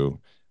to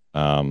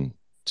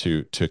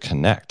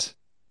connect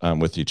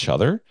with each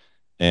other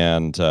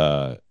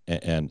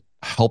and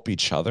help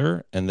each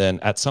other. And then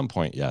at some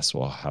point, yes,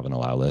 we'll have an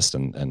allow list,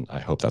 and I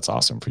hope that's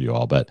awesome for you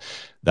all. But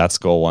that's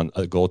goal one.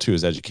 Goal two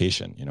is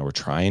education. We're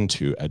trying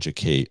to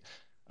educate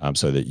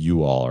so that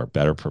you all are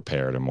better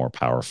prepared and more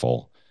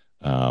powerful.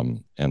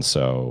 And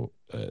so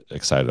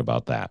excited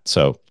about that.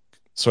 So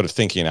sort of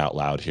thinking out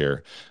loud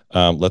here.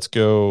 Let's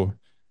go.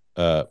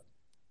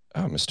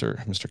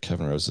 Mr.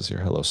 Kevin Rose is here.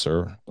 Hello,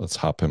 sir. Let's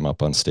hop him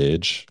up on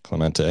stage.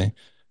 Clemente.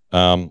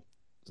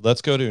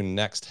 Let's go to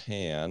next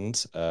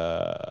hand.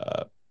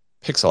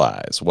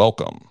 Pixelize,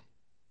 welcome.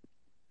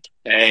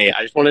 Hey,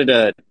 I just wanted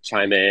to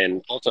chime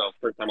in. Also,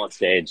 first time on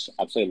stage.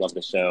 Absolutely love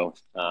the show.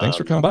 Thanks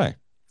for coming by.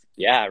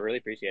 Yeah, I really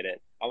appreciate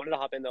it. I wanted to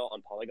hop in, though,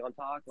 on Polygon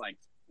Talk. Like,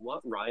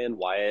 what Ryan,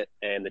 Wyatt,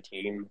 and the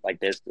team, like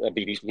this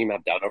BD team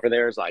have done over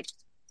there is, like,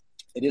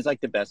 it is, like,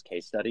 the best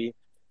case study.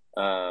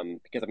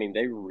 Because,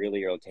 they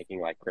really are taking,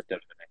 like, crypto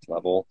to the next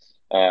level.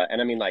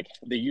 And, like,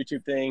 the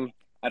YouTube thing,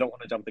 I don't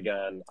want to jump the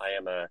gun. I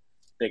am a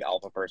big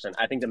alpha person.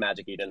 I think the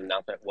Magic Eden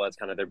announcement was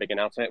kind of their big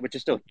announcement, which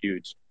is still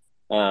huge.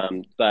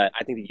 But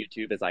I think the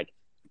YouTube is like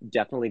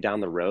definitely down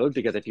the road,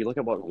 because if you look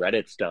at what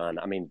Reddit's done,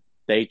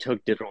 they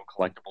took digital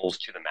collectibles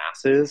to the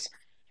masses.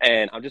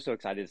 And I'm just so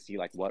excited to see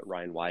like what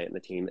Ryan Wyatt and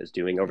the team is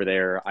doing over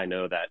there. I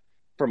know that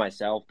for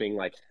myself, being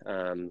like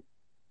kind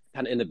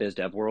of in the biz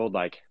dev world,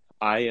 like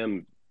I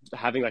am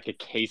having like a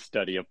case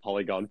study of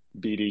Polygon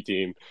BD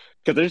team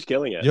because they're just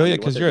killing it. Yeah,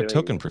 because you're at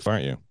Token Proof,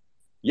 aren't you?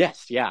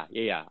 Yes, yeah.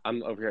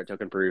 I'm over here at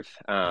Token Proof.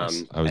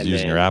 Nice. I was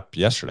using your app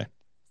yesterday.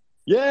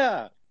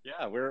 Yeah,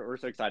 we're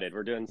so excited.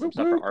 We're doing some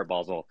stuff for Art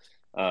Basel.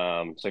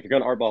 So if you're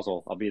going to Art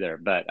Basel, I'll be there.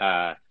 But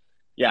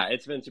yeah,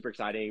 it's been super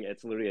exciting.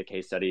 It's literally a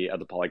case study of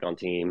the Polygon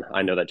team.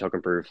 I know that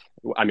Token Proof,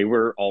 I mean,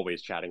 we're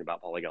always chatting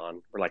about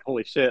Polygon. We're like,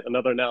 holy shit,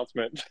 another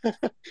announcement.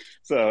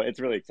 So it's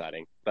really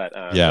exciting. But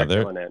yeah,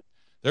 they're killing it.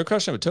 They're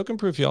crushing it. With Token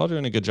Proof, y'all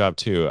doing a good job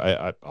too.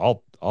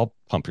 I'll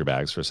pump your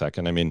bags for a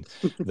second. I mean,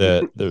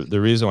 the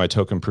reason why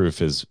Token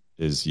Proof is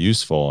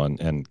useful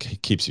and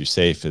keeps you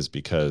safe is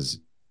because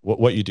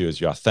what you do is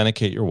you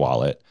authenticate your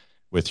wallet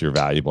with your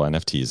valuable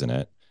NFTs in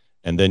it.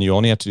 And then you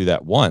only have to do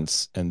that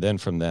once. And then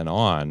from then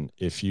on,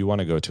 if you want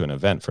to go to an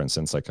event, for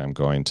instance, like I'm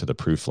going to the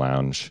Proof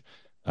Lounge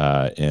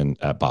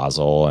at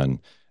Basel and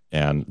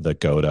the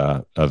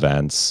GOTA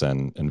events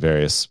and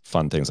various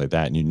fun things like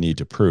that, and you need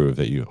to prove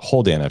that you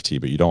hold the NFT,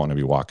 but you don't want to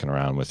be walking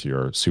around with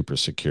your super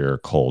secure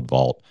cold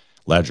vault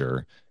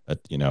ledger,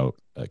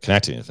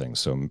 connecting to things.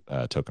 So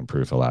Token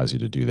Proof allows you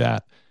to do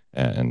that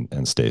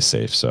and stay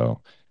safe. So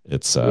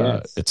it's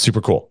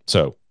super cool.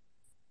 So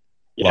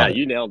yeah,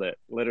 you nailed it,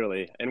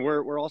 literally. And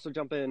we're also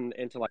jumping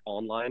into like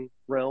online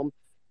realm.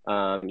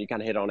 You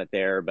kind of hit on it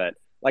there, but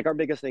like our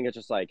biggest thing is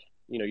just like,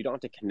 you don't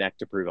have to connect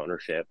to prove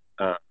ownership.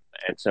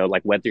 And so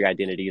like Web3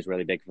 identity is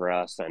really big for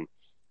us. And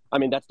I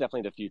mean, that's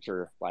definitely the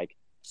future, like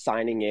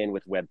signing in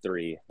with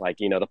Web3, like,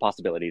 the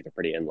possibilities are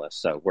pretty endless.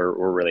 So we're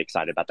really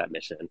excited about that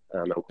mission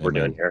we're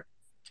doing here.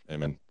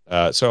 Amen.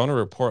 So I want to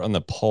report on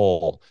the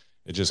poll.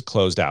 It just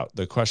closed out.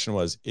 The question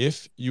was,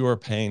 if you are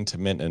paying to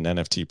mint an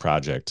NFT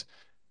project,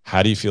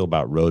 how do you feel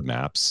about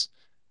roadmaps?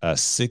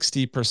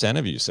 60%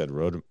 of you said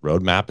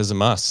roadmap is a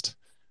must.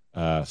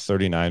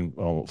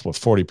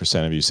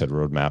 40% of you said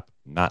roadmap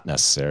not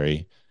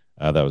necessary.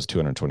 That was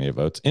 228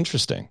 votes.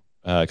 Interesting,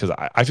 because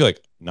I feel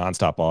like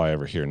nonstop all I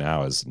ever hear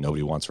now is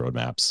nobody wants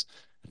roadmaps.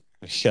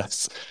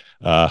 Yes,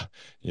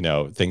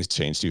 things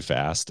change too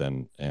fast,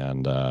 and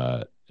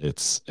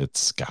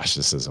it's gosh,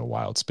 this is a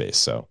wild space.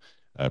 So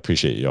I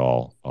appreciate you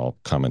all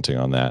commenting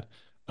on that.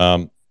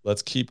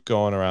 Let's keep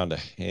going around to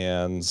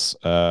hands.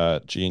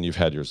 Gene, you've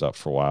had yours up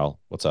for a while.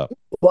 What's up?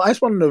 Well, I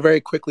just wanted to very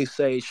quickly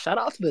say shout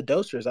out to the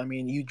dosers. I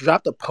mean, you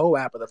dropped the PO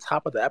app at the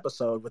top of the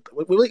episode with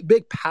really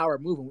big power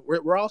move.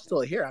 We're all still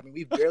here. I mean,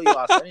 we've barely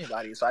lost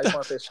anybody. So I just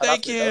want to say shout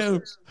out to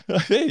the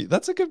dosers. Hey,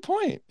 that's a good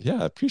point.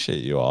 Yeah, I appreciate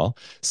you all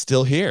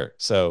still here.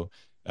 So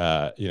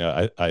I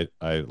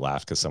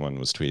laughed because someone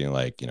was tweeting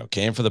like,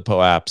 came for the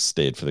PO app,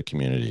 stayed for the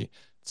community.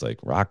 It's like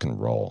rock and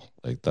roll.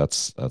 Like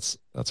that's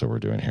what we're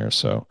doing here.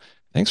 So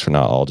thanks for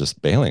not all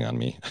just bailing on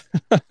me.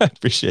 I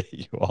appreciate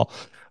you all.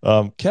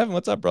 Kevin,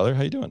 what's up, brother?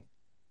 How you doing?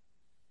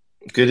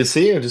 Good to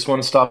see you. I just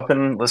want to stop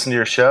and listen to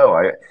your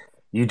show.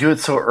 You do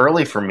it so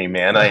early for me,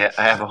 man. I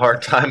have a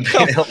hard time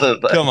being able to.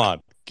 Come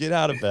on, get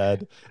out of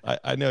bed.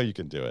 I know you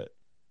can do it.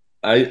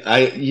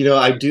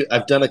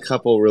 I've done a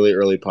couple really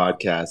early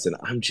podcasts, and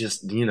I'm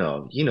just, you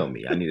know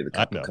me. I needed a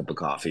cup of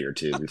coffee or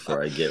two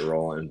before I get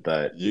rolling.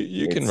 But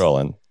you can roll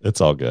in.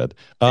 It's all good.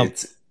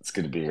 It's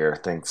good to be here.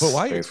 Thanks.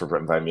 Thanks for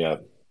inviting me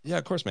up. Yeah,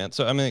 of course, man.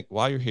 So I mean,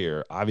 while you're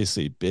here,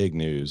 obviously big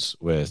news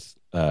with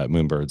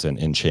Moonbirds and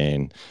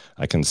InChain.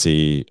 I can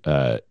see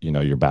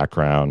your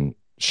background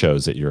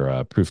shows that you're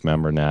a Proof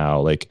member now.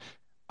 Like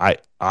I'm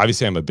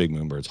a big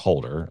Moonbirds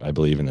holder. I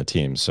believe in the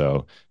team.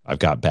 So I've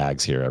got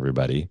bags here,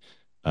 everybody.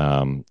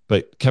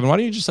 But Kevin, why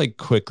don't you just like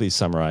quickly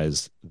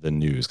summarize the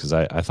news? Because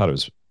I thought it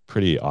was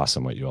pretty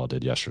awesome what you all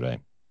did yesterday.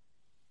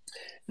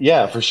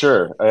 Yeah, for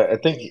sure. I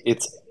think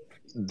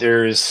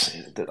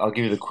I'll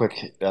give you the quick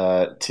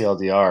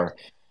TLDR.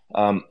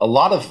 A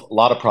lot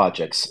of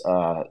projects,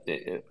 a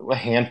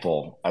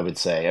handful, I would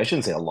say. I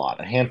shouldn't say a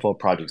lot. A handful of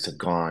projects have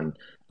gone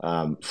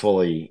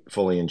fully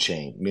in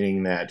chain,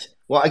 meaning that.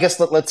 Well, I guess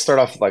let's start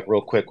off like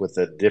real quick with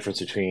the difference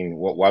between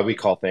why we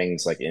call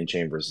things like in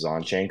chain versus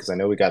on chain, because I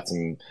know we got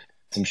some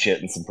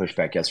shit and some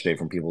pushback yesterday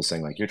from people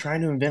saying like you're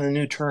trying to invent a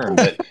new term,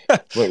 but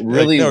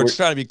really, no, we're just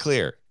trying to be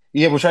clear.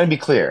 Yeah, we're trying to be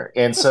clear,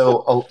 and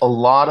so a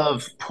lot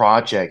of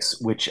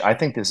projects, which I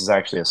think this is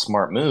actually a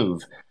smart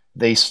move.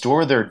 They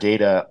store their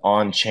data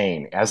on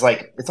chain as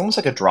like it's almost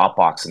like a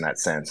Dropbox in that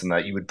sense, and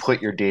that you would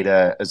put your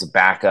data as a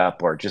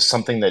backup or just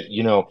something that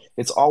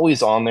it's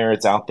always on there,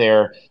 it's out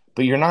there,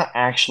 but you're not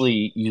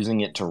actually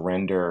using it to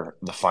render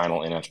the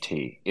final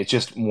NFT. It's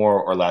just more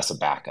or less a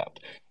backup,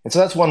 and so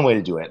that's one way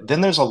to do it.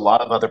 Then there's a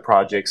lot of other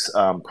projects,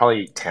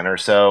 probably 10 or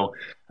so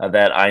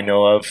that I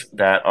know of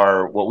that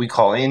are what we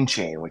call in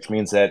chain, which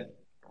means that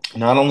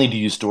not only do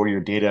you store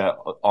your data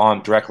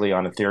directly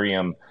on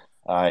Ethereum.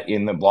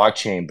 In the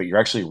blockchain, but you're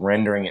actually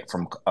rendering it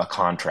from a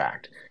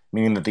contract,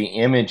 meaning that the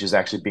image is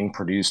actually being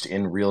produced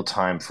in real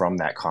time from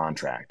that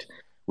contract,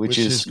 which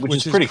is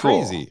pretty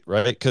crazy, cool,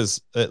 right?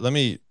 Because let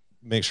me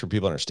make sure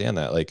people understand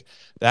that. Like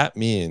that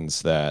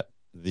means that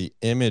the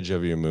image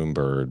of your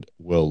Moonbird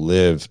will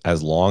live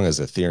as long as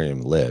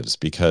Ethereum lives,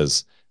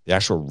 because the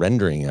actual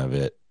rendering of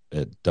it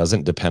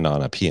doesn't depend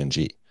on a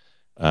PNG.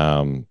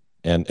 And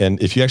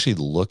if you actually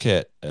look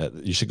at,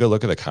 you should go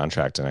look at the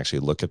contract and actually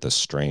look at the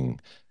string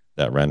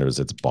that renders.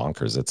 It's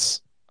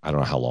bonkers. I don't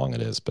know how long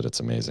it is, but it's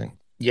amazing.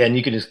 Yeah, and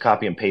you can just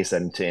copy and paste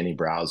that into any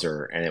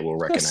browser, and it will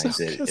recognize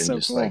so- it that's and so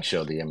just cool. like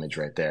show the image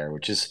right there,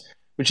 which is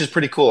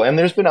pretty cool. And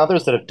there's been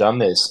others that have done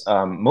this,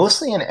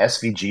 mostly in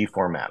SVG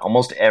format.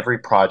 Almost every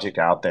project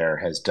out there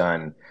has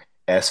done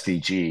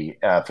SVG.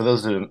 For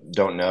those who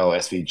don't know,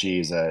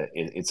 SVG is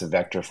it's a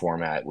vector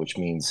format, which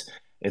means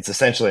it's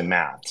essentially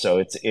math. So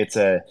it's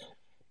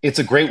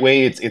a great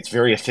way. It's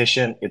very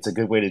efficient. It's a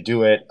good way to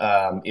do it.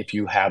 If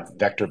you have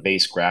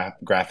vector-based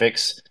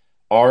graphics.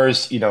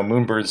 Ours,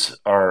 Moonbirds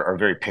are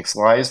very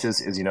pixelized,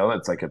 as you know.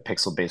 It's like a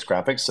pixel-based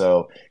graphic.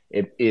 So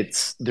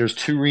there's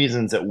two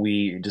reasons that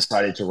we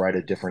decided to write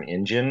a different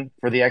engine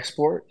for the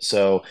export.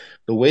 So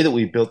the way that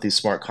we built these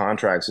smart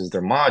contracts is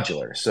they're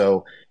modular.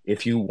 So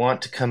if you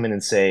want to come in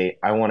and say,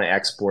 I want to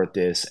export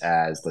this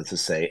as, let's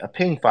just say, a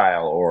ping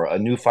file or a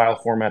new file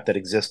format that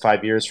exists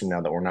 5 years from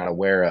now that we're not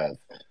aware of,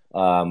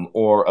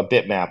 or a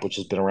bitmap, which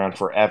has been around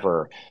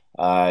forever,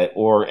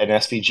 or an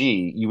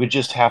SVG, you would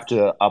just have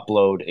to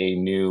upload a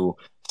new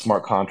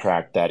smart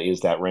contract that is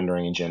that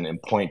rendering engine and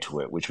point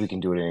to it, which we can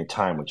do at any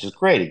time, which is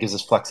great. It gives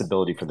us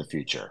flexibility for the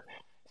future.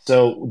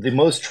 So the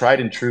most tried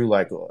and true,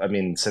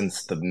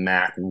 since the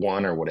Mac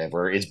 1 or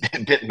whatever, is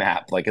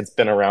bitmap. Like, it's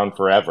been around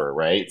forever,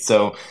 right?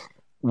 So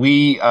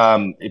we,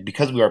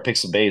 because we are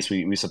pixel based,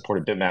 we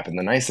supported bitmap. And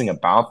the nice thing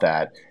about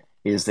that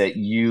is that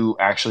you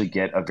actually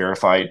get a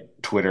verified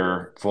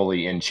Twitter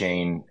fully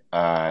in-chain,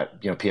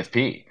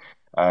 PFP.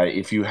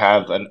 If you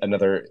have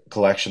another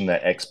collection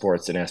that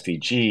exports an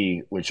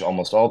SVG, which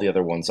almost all the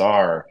other ones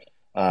are,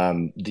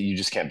 you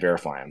just can't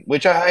verify them,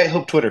 which I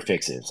hope Twitter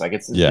fixes. Like,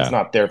 it's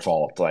not their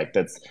fault. Like,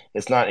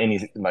 it's not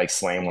any like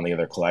slam on the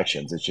other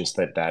collections. It's just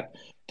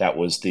that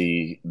was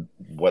the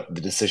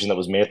decision that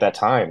was made at that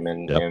time,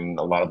 and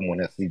a lot of them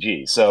went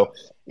SVG. So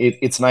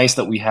it's nice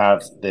that we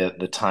have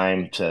the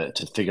time to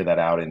figure that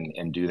out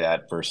and do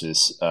that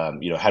versus,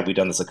 had we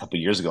done this a couple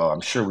of years ago,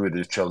 I'm sure we would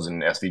have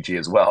chosen SVG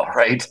as well,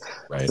 right?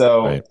 Right.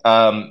 So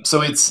right.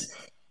 So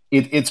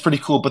it's pretty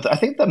cool. But I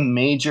think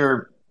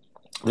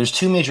there's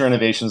two major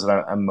innovations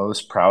that I'm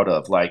most proud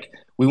of. Like,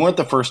 we weren't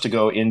the first to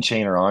go in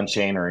chain or on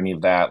chain or any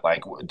of that.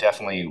 Like,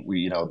 definitely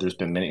there's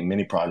been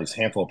many projects,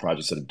 handful of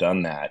projects that have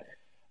done that.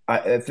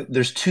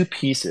 There's two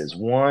pieces.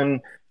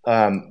 One,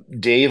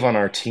 Dave on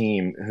our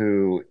team,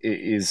 who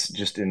is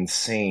just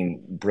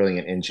insane,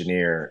 brilliant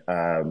engineer,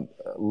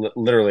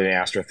 literally an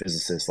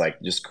astrophysicist, like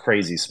just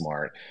crazy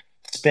smart,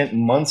 spent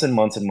months and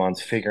months and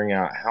months figuring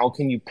out how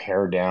can you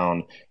pare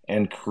down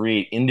and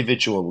create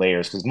individual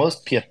layers, because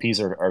most PFPs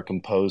are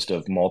composed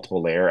of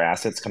multiple layer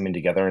assets coming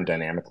together and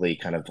dynamically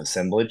kind of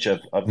assemblage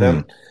of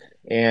them,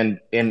 and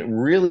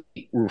really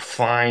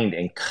refined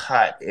and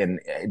cut and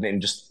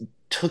just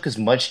took as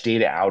much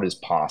data out as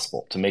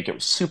possible to make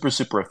it super,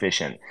 super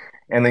efficient,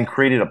 and then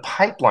created a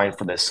pipeline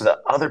for this so that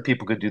other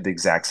people could do the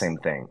exact same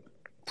thing.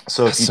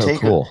 So if you take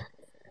cool.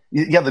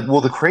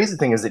 The crazy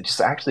thing is it just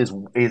actually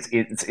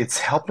it's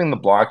helping the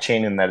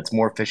blockchain in that it's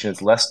more efficient.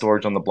 It's less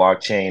storage on the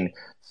blockchain.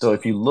 So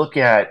if you look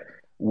at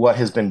what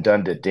has been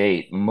done to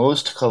date,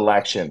 most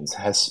collections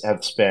have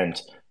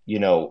spent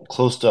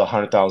close to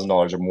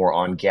 $100,000 or more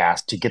on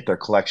gas to get their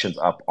collections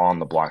up on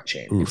the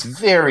blockchain. Oof. It's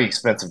very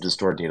expensive to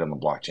store data on the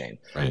blockchain.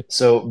 Right.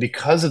 So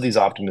because of these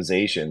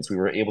optimizations, we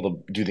were able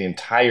to do the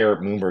entire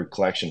Moonbird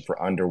collection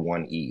for under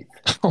 1 ETH,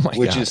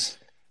 which is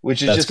That's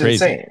just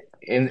crazy.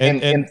 insane.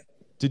 And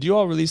did you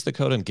all release the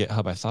code on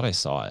GitHub? I thought I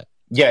saw it.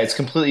 Yeah, it's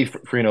completely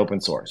free and open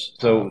source.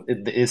 So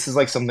this is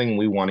like something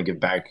we want to give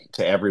back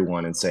to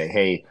everyone and say,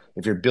 hey,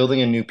 if you're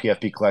building a new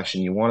PFP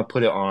collection, you want to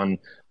put it on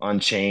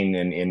chain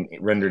and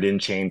rendered in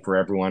chain for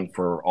everyone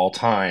for all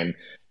time,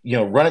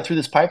 run it through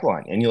this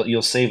pipeline and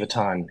you'll save a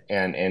ton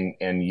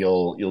and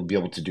you'll be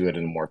able to do it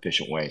in a more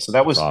efficient way. So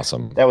that was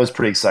awesome. That was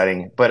pretty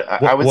exciting. But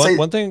I would say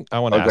one thing I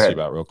want to ask you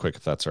about real quick,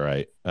 if that's all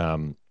right,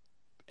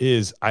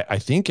 is I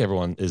think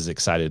everyone is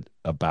excited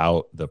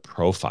about the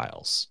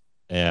profiles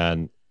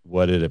and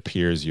what it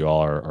appears you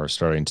all are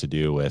starting to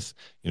do with,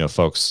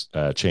 folks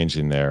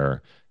changing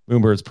their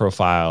Moonbirds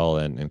profile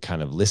and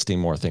kind of listing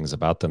more things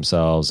about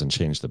themselves and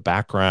change the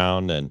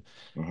background. And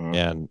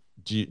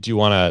do you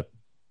want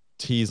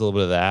to tease a little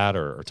bit of that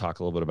or talk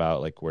a little bit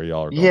about like where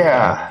y'all are going?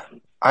 Yeah,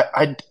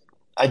 I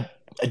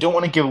don't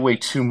want to give away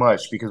too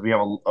much because we have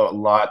a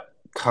lot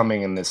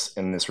coming in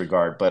this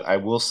regard, but I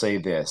will say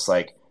this,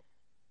 like,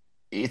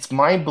 it's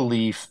my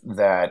belief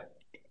that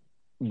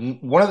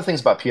one of the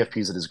things about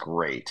PFPs that is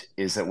great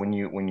is that when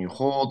you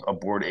hold a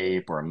Bored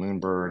Ape or a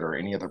Moonbird or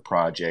any other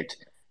project,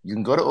 you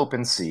can go to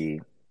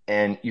OpenSea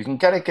and you can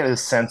kind of get a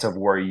sense of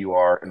where you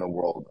are in the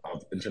world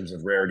in terms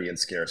of rarity and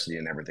scarcity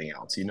and everything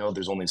else.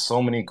 There's only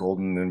so many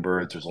golden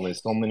Moonbirds. There's only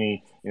so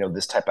many,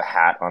 this type of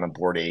hat on a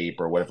Bored Ape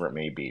or whatever it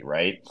may be,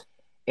 right?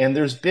 And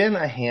there's been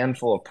a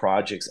handful of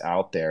projects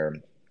out there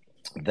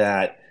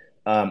that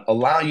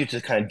allow you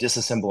to kind of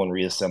disassemble and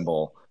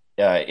reassemble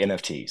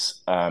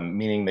NFTs,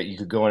 meaning that you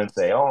could go in and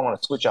say, oh, I want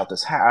to switch out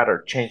this hat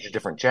or change a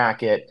different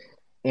jacket.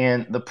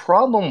 And the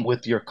problem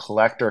with your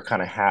collector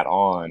kind of hat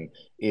on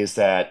is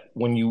that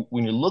when you're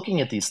looking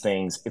at these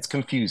things, it's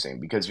confusing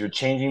because you're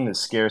changing the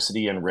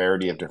scarcity and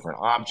rarity of different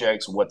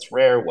objects, what's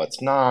rare,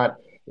 what's not.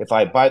 If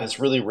I buy this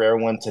really rare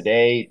one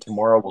today,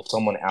 tomorrow will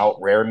someone out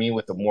rare me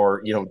with a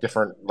more,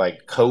 different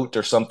like coat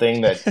or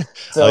something that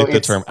I like the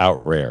term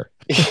out rare.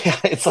 Yeah,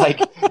 it's like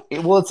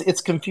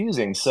it's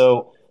confusing.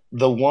 So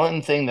the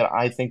one thing that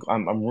I think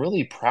I'm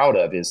really proud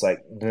of is like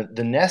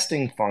the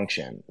nesting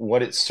function,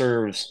 what it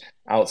serves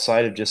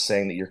outside of just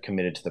saying that you're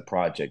committed to the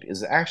project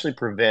is it actually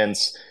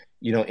prevents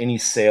any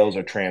sales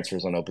or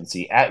transfers on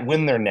OpenSea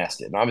when they're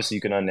nested. And obviously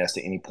you can unnest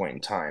at any point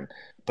in time.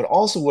 But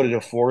also what it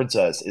affords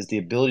us is the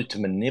ability to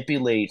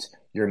manipulate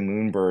your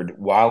Moonbird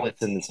while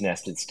it's in this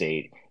nested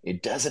state.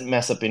 It doesn't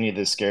mess up any of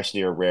the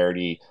scarcity or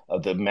rarity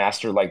of the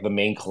master, like the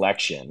main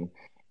collection.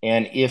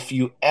 And if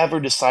you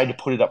ever decide to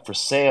put it up for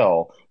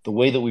sale, the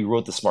way that we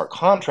wrote the smart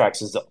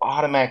contracts is it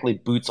automatically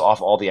boots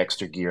off all the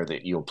extra gear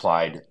that you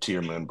applied to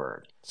your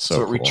Moonbird.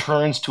 So it cool.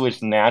 returns to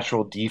its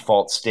natural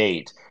default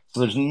state. So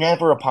there's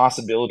never a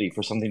possibility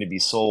for something to be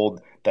sold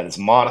that is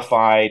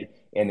modified,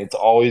 and it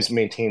always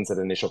maintains that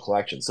initial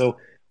collection. So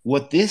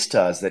what this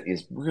does that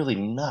is really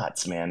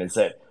nuts, man, is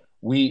that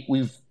we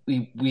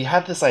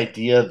have this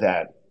idea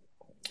that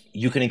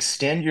you can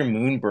extend your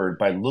Moonbird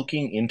by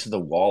looking into the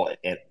wallet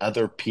at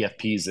other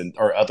PFPs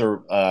or other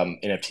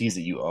NFTs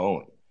that you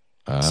own.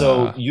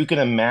 So you can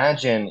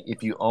imagine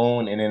if you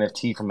own an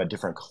NFT from a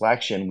different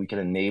collection, we can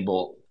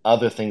enable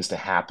other things to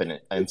happen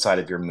inside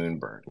of your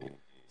Moonbird.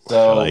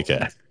 So I like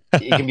it.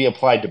 It can be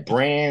applied to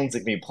brands, it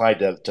can be applied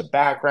to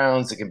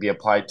backgrounds, it can be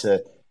applied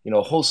to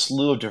a whole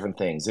slew of different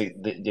things.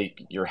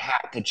 Your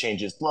hat could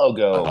change its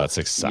logo. Oh, that's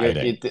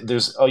exciting.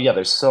 There's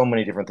so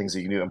many different things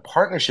that you can do, and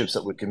partnerships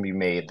that can be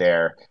made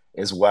there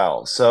as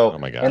well. So, oh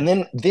my God. And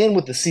then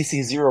with the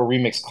CC0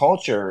 remix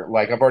culture,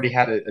 like I've already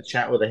had a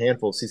chat with a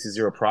handful of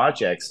CC0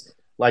 projects.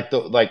 Like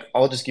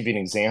I'll just give you an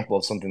example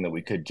of something that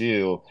we could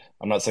do.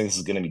 I'm not saying this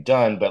is going to be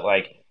done, but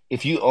like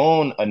if you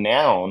own a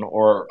noun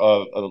or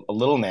a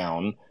little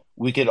noun,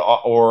 we could,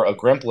 or a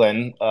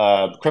gremlin,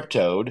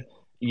 cryptode,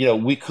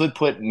 we could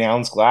put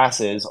Noun's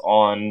glasses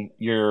on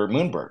your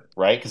Moonbird,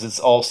 right? Because it's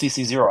all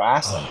CC0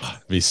 assets. Oh,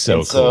 it'd be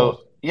so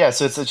cool. Yeah,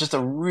 so it's just a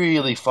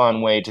really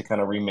fun way to kind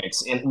of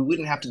remix, and we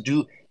wouldn't have to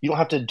do. You don't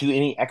have to do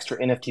any extra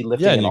NFT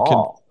lifting at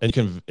all.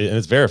 And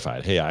it's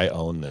verified. Hey, I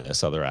own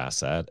this other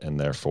asset, and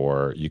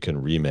therefore you can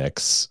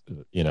remix.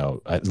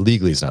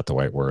 Legally is not the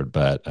right word,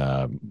 but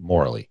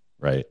morally,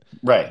 right?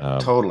 Right.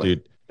 Totally,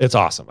 dude. It's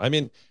awesome. I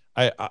mean,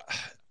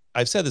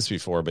 I've said this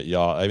before, but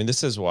y'all, I mean,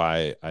 this is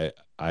why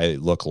I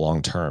look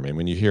long term. And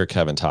when you hear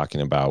Kevin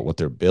talking about what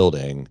they're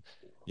building,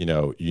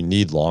 you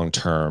need long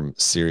term,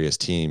 serious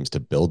teams to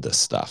build this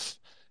stuff,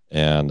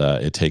 and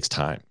it takes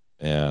time.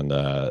 And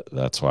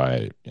that's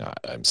why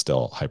I'm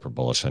still hyper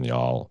bullish on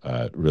y'all.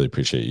 Really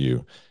appreciate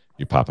you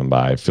popping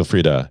by. Feel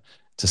free to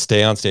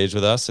stay on stage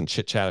with us and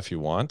chit chat if you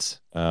want.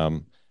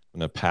 I'm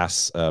gonna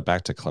pass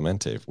back to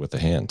Clemente with the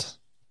hand.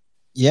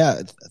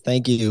 Yeah,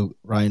 thank you,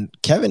 Ryan.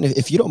 Kevin,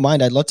 if you don't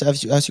mind, I'd love to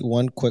ask you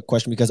one quick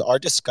question, because our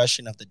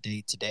discussion of the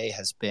day today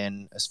has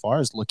been, as far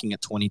as looking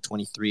at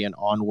 2023 and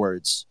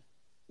onwards,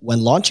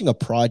 when launching a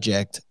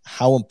project,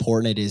 how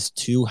important it is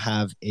to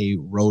have a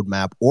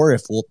roadmap, or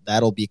if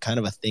that'll be kind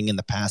of a thing in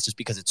the past, just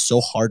because it's so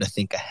hard to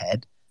think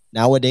ahead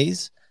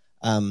nowadays.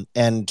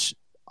 And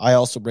I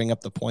also bring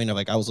up the point of,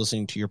 like, I was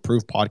listening to your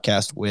Proof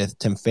podcast with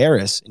Tim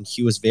Ferriss, and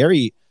he was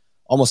very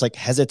almost like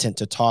hesitant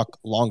to talk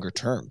longer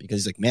term, because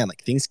he's like, man,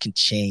 like things can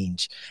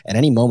change at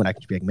any moment. I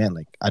could be like, man,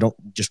 like I don't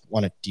just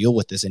want to deal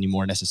with this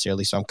anymore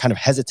necessarily. So I'm kind of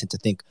hesitant to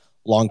think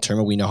long term,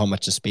 and we know how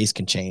much the space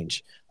can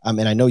change.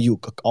 And I know you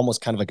almost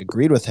kind of like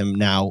agreed with him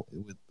now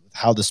with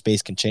how the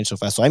space can change so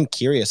fast. So I'm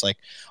curious, like,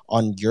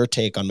 on your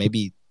take on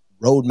maybe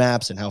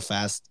roadmaps and how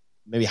fast,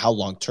 maybe how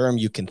long term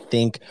you can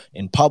think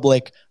in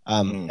public.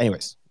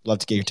 Anyways, love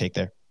to get your take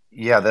there.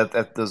 Yeah,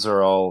 those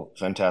are all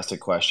fantastic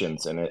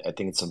questions, and I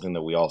think it's something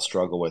that we all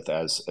struggle with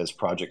as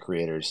project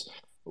creators.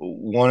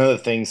 One of the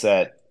things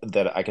that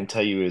I can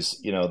tell you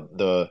is,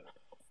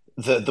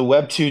 the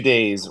Web 2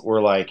 days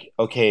were like,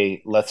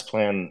 okay, let's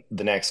plan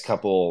the next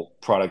couple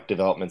product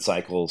development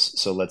cycles.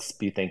 So let's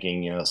be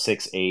thinking,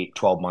 6, 8,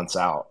 12 months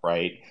out,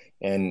 right?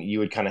 And you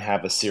would kind of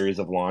have a series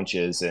of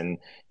launches, and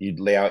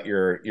you'd lay out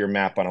your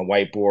map on a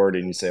whiteboard,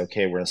 and you say,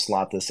 okay, we're going to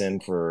slot this in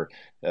for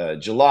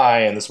July,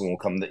 and this one will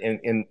come.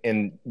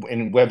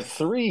 In Web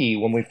 3,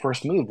 when we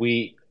first moved,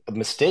 we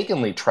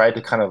mistakenly tried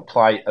to kind of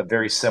apply a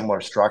very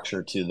similar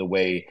structure to the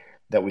way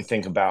that we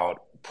think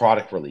about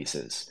product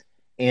releases.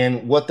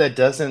 And what that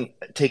doesn't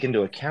take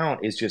into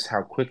account is just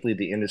how quickly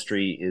the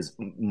industry is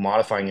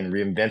modifying and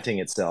reinventing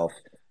itself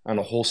on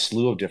a whole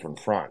slew of different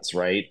fronts,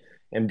 right?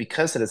 And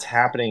because it is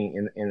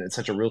happening in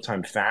such a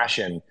real-time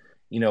fashion,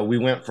 we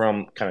went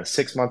from kind of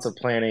 6 months of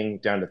planning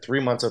down to 3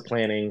 months of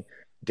planning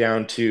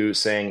down to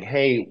saying,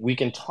 hey, we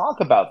can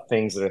talk about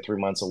things that are 3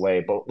 months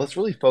away, but let's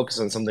really focus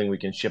on something we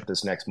can ship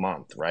this next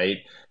month, right?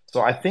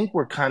 So I think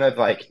we're kind of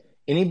like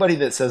anybody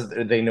that says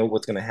that they know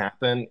what's going to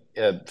happen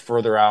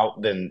further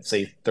out than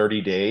say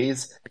 30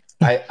 days.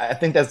 I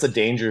think that's the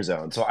danger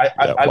zone. So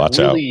I watch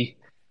really,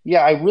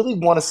 yeah, I really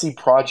want to see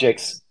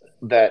projects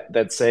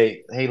that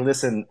say, hey,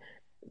 listen,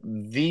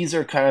 these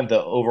are kind of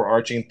the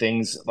overarching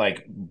things,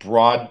 like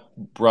broad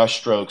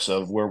brushstrokes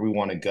of where we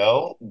want to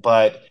go,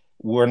 but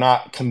we're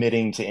not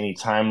committing to any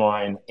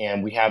timeline,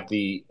 and we have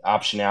the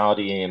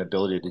optionality and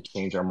ability to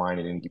change our mind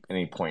at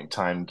any point in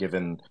time,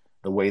 given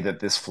the way that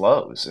this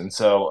flows. And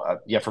so,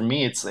 yeah, for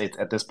me, it's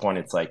at this point,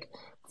 it's like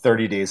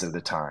 30 days at a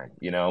time,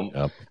 you know?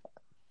 Yep.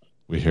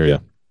 We hear you.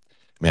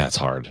 Man, it's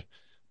hard.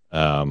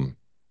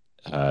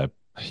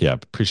 Yeah,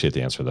 appreciate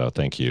the answer though.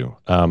 Thank you.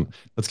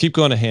 Let's keep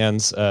going to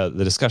hands. The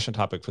discussion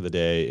topic for the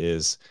day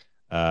is,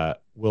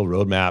 will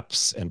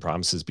roadmaps and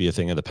promises be a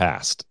thing of the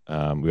past?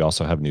 We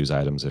also have news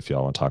items if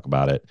y'all want to talk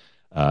about it.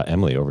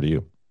 Emily, over to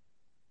you.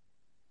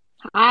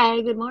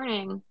 Hi, good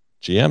morning.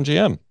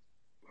 GM.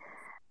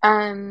 So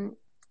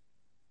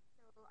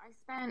I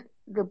spent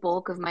the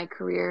bulk of my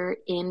career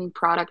in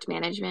product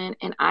management,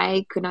 and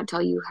I could not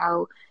tell you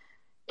how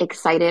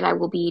excited I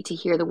will be to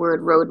hear the word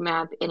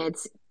roadmap in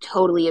its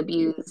totally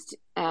abused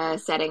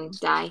setting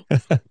die.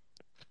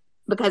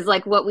 Because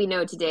like what we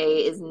know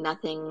today is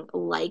nothing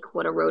like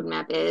what a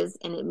roadmap is,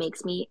 and it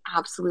makes me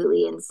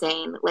absolutely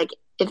insane. Like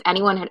if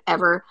anyone had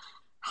ever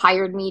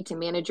hired me to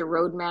manage a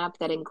roadmap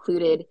that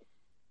included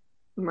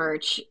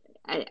merch,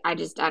 I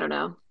don't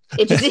know.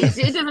 It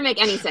doesn't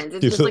make any sense.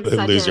 It's just like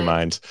such lose your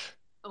mind.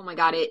 Oh my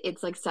God,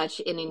 it's like such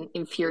an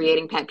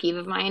infuriating pet peeve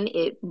of mine.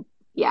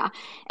 Yeah.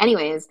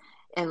 Anyways,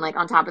 and like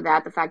on top of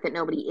that, the fact that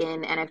nobody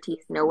in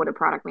NFTs know what a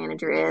product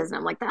manager is, and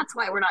I'm like, that's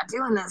why we're not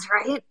doing this,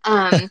 right?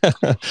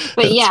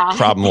 But yeah,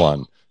 problem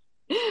one,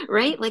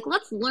 right? Like,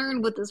 let's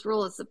learn what this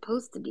role is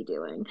supposed to be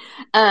doing.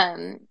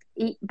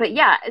 But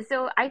yeah,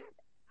 so I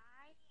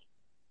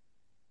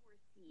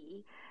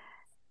foresee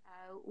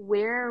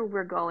where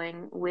we're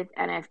going with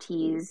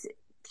NFTs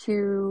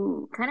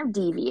to kind of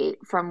deviate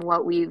from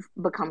what we've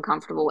become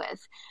comfortable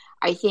with.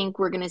 I think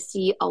we're going to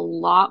see a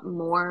lot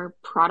more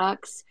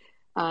products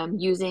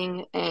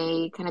using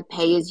a kind of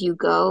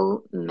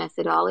pay-as-you-go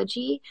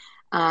methodology,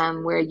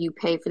 where you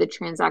pay for the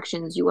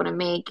transactions you want to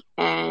make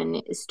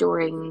and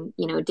storing,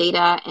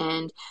 data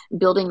and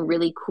building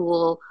really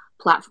cool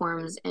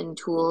platforms and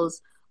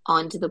tools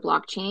onto the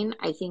blockchain.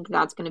 I think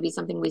that's going to be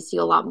something we see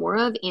a lot more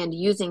of, and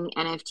using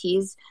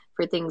NFTs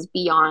for things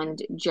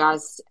beyond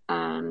just, a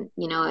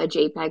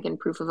JPEG and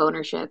proof of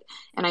ownership.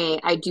 And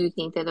I do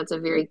think that that's a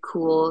very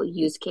cool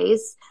use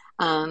case.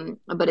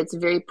 But it's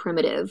very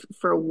primitive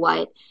for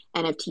what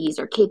NFTs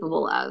are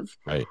capable of.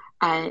 Right.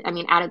 I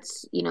mean, at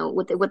its,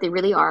 what they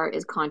really are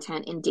is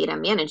content and data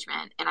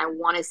management. And I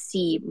want to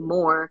see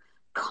more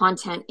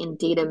content and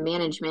data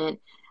management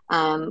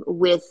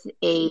with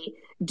a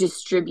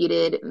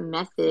distributed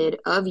method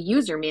of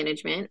user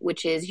management,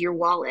 which is your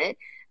wallet,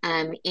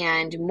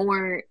 and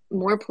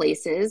more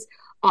places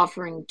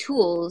offering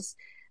tools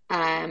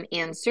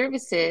and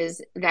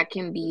services that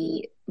can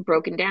be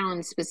broken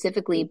down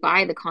specifically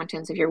by the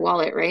contents of your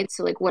wallet, right?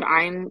 So like what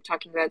I'm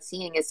talking about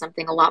seeing is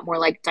something a lot more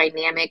like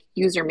dynamic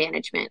user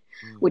management,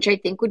 which I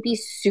think would be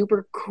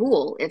super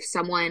cool if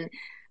someone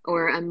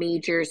or a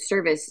major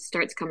service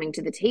starts coming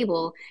to the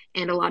table.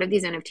 And a lot of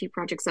these NFT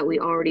projects that we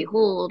already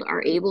hold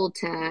are able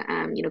to,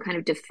 kind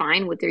of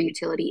define what their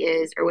utility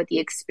is or what the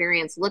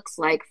experience looks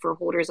like for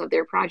holders of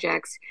their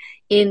projects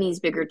in these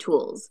bigger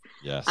tools.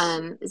 Yes.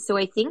 So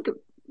I think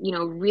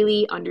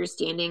really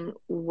understanding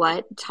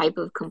what type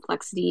of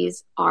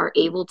complexities are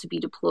able to be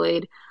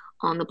deployed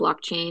on the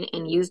blockchain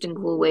and used in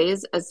cool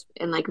ways.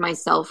 And like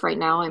myself right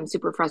now, I'm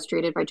super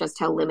frustrated by just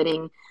how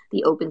limiting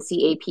the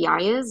OpenSea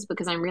API is,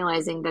 because I'm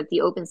realizing that the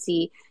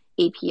OpenSea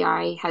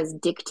API has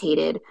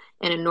dictated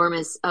an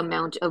enormous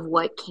amount of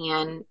what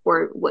can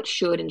or what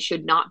should and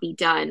should not be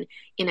done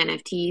in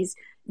NFTs,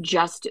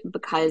 just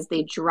because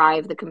they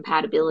drive the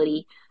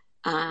compatibility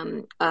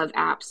of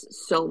apps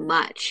so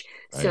much.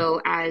 Right.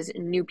 So as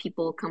new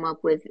people come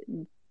up with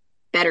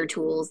better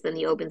tools than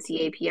the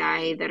OpenSea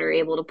API that are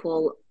able to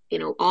pull,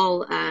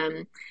 all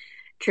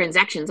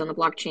transactions on the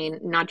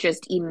blockchain, not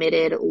just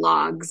emitted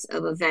logs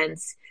of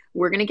events,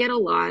 we're going to get a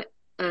lot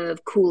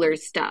of cooler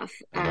stuff.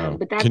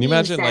 But that can you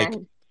imagine like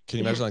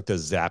the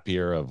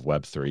Zapier of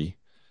Web3?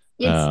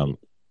 It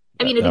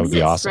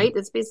exists, awesome. Right?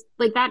 That's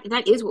like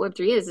that is what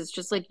Web3 is. It's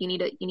just like you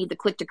need the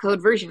click to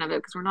code version of it,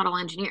 because we're not all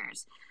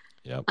engineers.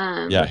 Yep.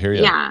 Here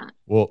you are.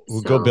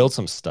 We'll go build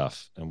some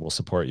stuff and we'll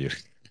support you.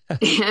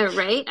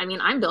 Right? I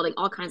mean, I'm building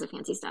all kinds of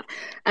fancy stuff.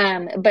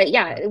 But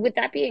yeah, with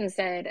that being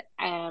said,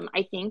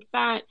 I think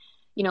that,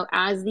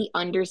 as the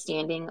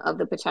understanding of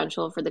the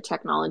potential for the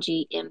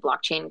technology in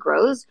blockchain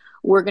grows,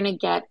 we're going to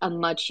get a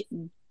much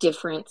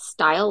different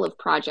style of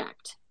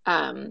project.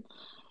 And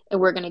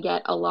we're going to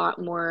get a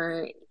lot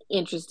more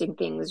interesting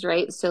things,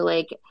 right? So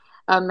like,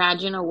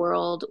 imagine a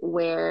world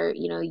where,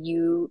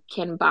 you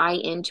can buy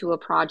into a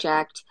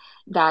project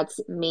that's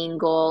main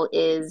goal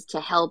is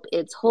to help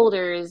its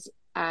holders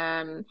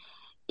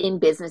in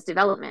business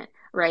development,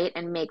 right?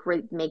 And make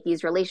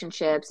these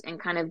relationships and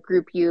kind of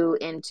group you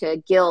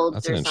into guilds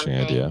That's or an interesting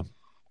something. idea.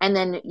 And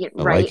then,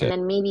 I right? like And it.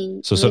 then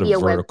maybe So sort of a Web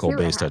 2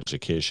 vertical-based app.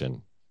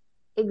 education.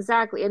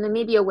 Exactly. And then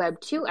maybe a Web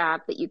 2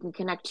 app that you can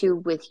connect to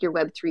with your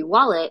Web 3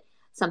 wallet,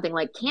 something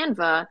like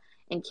Canva.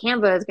 And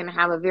Canva is going to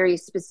have a very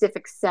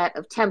specific set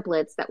of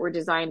templates that were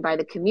designed by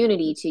the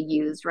community to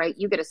use, right?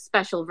 You get a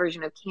special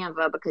version of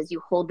Canva because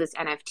you hold this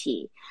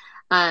NFT.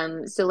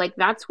 So like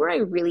that's where I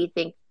really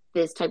think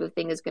this type of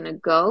thing is going to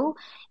go.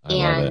 I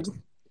love And it.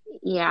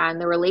 yeah,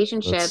 and the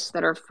relationships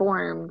that are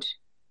formed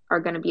are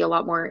going to be a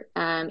lot more,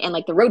 and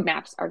like the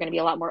roadmaps are going to be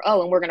a lot more.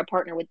 Oh, and we're going to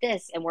partner with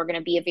this, and we're going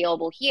to be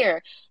available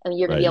here, and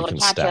you're going to Right, be you able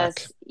to can catch stack.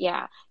 us.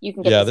 Yeah, you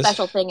can get Yeah, the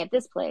special thing at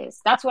this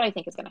place. That's what I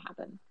think is going to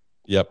happen.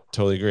 Yep,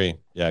 totally agree.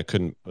 Yeah, I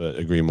couldn't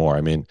agree more.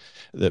 I mean,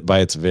 that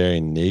by its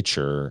very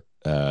nature,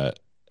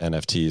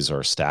 NFTs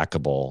are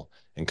stackable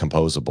and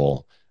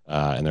composable,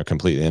 and they're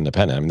completely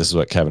independent. I mean, this is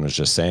what Kevin was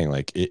just saying.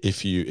 Like,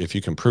 if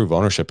you can prove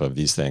ownership of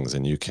these things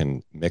and you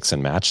can mix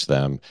and match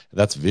them,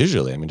 that's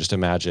visually. I mean, just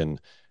imagine,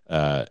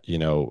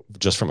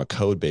 just from a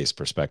code-based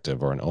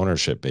perspective or an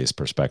ownership-based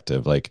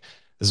perspective, like.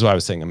 This is what I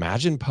was saying.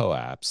 Imagine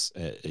POAPs,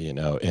 in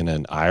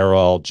an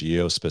IRL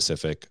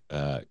geo-specific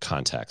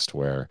context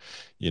where,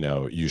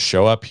 you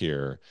show up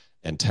here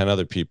and 10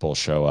 other people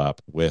show up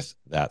with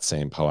that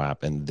same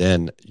POAP and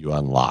then you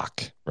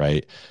unlock,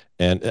 right?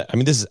 And I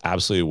mean, this is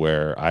absolutely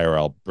where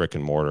IRL brick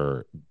and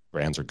mortar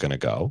brands are going to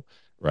go,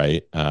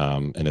 right?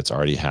 And it's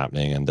already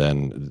happening. And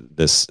then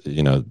this,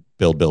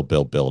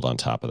 build on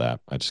top of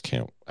that. I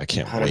can't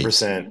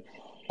 100%. wait.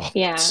 Oh,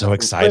 Yeah. so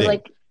exciting. Or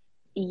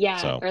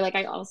like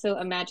I also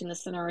imagine the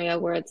scenario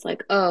where it's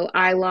like, oh,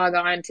 I log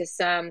on to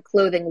some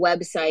clothing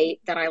website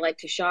that I like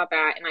to shop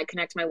at and I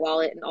connect my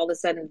wallet and all of a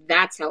sudden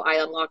that's how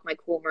I unlock my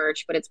cool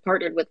merch, but it's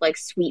partnered with like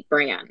sweet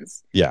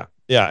brands. Yeah.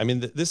 Yeah. I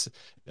mean, this,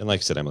 and like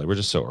I said, Emily, we're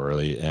just so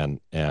early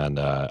and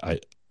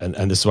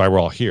this is why we're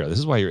all here. This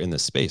is why you're in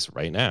this space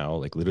right now.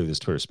 Like literally this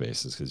Twitter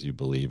space is because you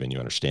believe and you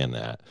understand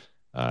that.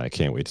 I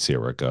can't wait to see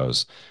where it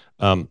goes.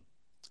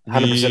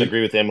 100%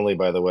 agree with Emily,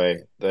 by the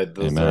way, that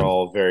those Amen. are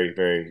all very,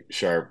 very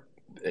sharp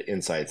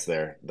insights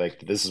there. Like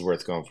this is where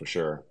it's going for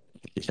sure.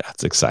 Yeah,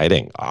 it's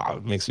exciting.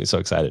 It makes me so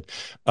excited.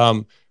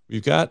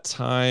 We've got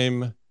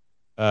time.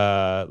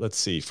 Let's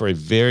see, for a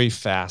very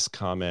fast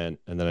comment,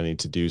 and then I need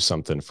to do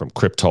something from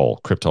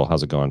Cryptol. Cryptol,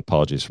 how's it going?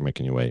 Apologies for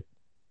making you wait.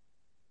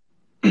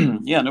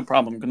 Yeah, no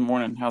problem. Good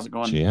morning. How's it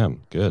going? GM,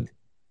 good.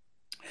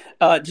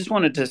 Just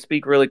wanted to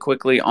speak really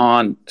quickly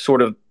on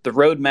sort of the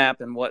roadmap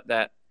and what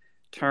that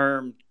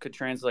term could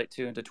translate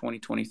to into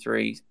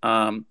 2023.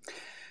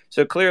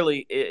 So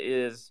clearly it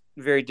is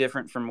very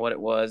different from what it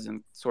was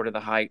in sort of the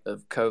height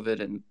of COVID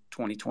in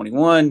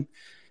 2021.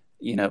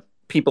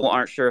 People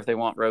aren't sure if they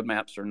want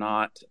roadmaps or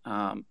not.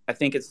 I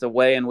think it's the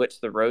way in which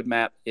the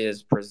roadmap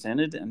is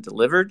presented and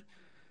delivered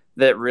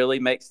that really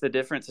makes the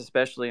difference,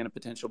 especially in a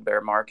potential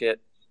bear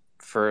market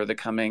for the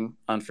coming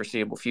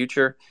unforeseeable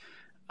future.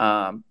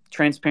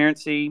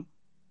 Transparency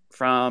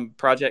from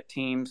project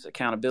teams,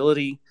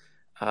 accountability,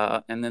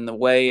 and then the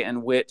way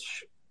in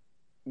which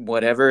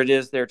whatever it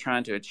is they're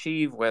trying to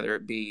achieve, whether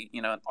it be,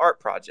 an art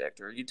project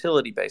or a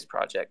utility-based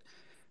project,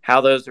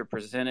 how those are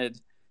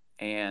presented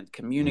and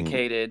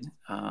communicated,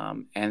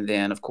 and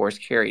then, of course,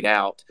 carried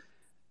out,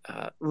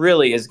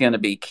 really is going to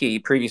be key.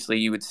 Previously,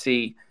 you would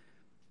see,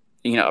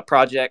 a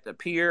project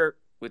appear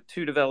with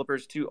 2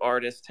 developers, 2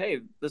 artists. Hey,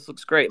 this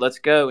looks great. Let's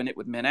go. And it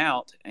would mint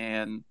out,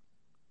 and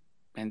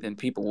then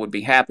people would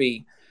be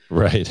happy.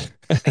 Right.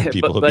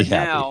 People would be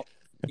now,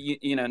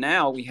 happy.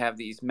 Now we have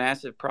these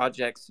massive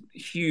projects,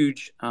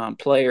 huge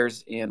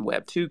players in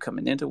Web 2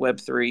 coming into Web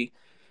 3.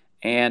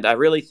 And I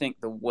really think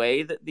the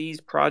way that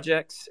these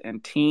projects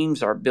and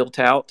teams are built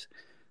out,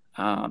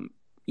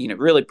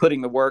 really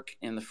putting the work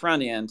in the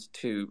front end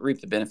to reap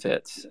the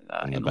benefits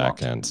in the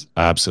back end.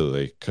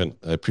 Absolutely.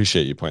 I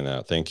appreciate you pointing that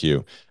out. Thank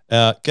you.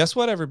 Guess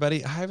what,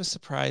 everybody? I have a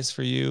surprise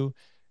for you.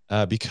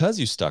 Because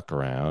you stuck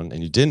around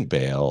and you didn't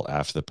bail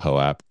after the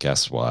POAP,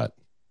 guess what?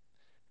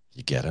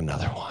 You get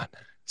another one.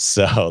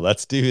 So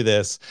let's do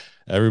this.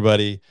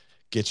 Everybody,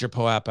 get your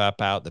POAP app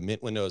out. The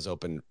mint window is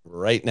open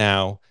right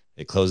now.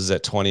 It closes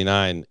at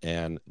 29,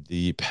 and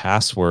the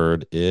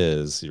password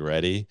is, you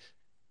ready?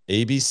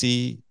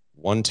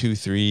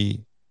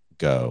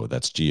 ABC123GO.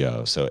 That's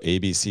GO. So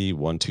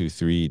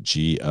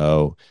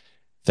ABC123GO.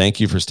 Thank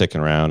you for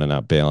sticking around and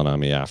not bailing on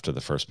me after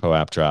the first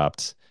POAP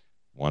dropped.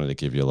 Wanted to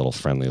give you a little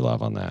friendly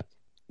love on that.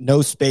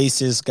 No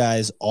spaces,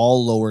 guys.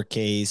 All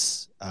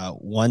lowercase.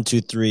 1,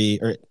 2, 3.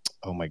 Or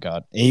oh my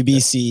God.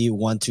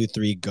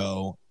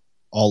 ABC123GO.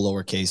 All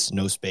lowercase.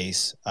 No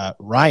space.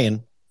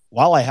 Ryan,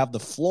 while I have the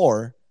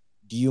floor,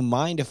 do you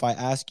mind if I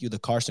ask you the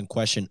Carson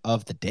question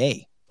of the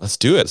day? Let's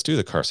do it. Let's do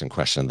the Carson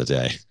question of the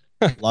day.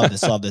 Love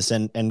this.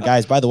 And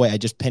guys, by the way, I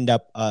just pinned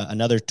up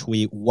another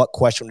tweet. What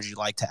question would you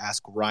like to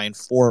ask Ryan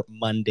for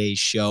Monday's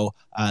show?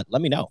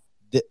 Let me know.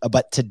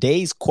 But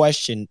today's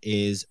question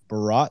is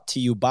brought to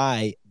you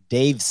by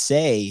Dave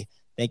Say.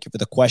 Thank you for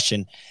the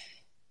question.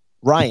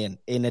 Ryan,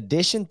 in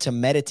addition to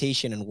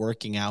meditation and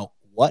working out,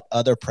 what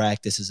other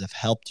practices have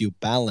helped you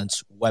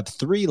balance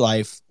Web3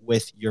 life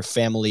with your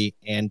family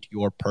and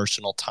your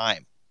personal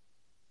time?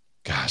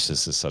 Gosh,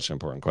 this is such an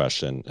important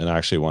question. And I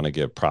actually want to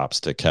give props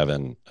to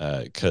Kevin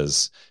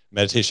because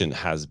meditation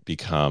has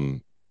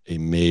become a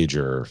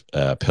major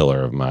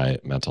pillar of my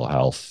mental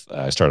health.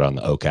 I started on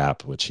the Oak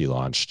app, which he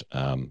launched.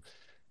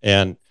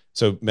 And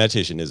so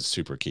meditation is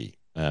super key.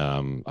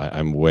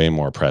 I'm way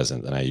more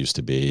present than I used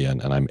to be,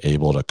 and I'm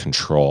able to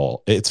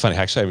control. It's funny,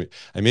 actually,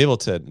 I'm able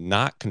to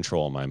not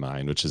control my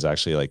mind, which is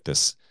actually like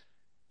this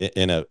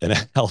in a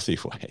healthy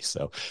way.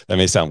 So that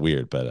may sound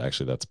weird, but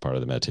actually that's part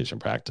of the meditation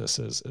practice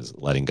is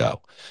letting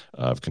go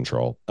of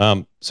control.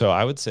 So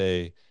I would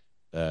say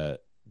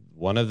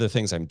one of the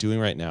things I'm doing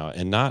right now,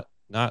 and not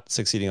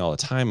succeeding all the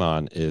time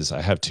on, is I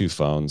have two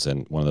phones,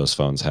 and one of those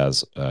phones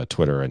has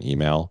Twitter and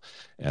email,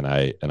 and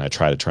I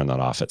try to turn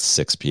that off at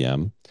 6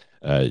 p.m.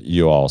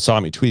 You all saw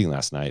me tweeting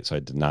last night, so I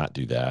did not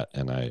do that,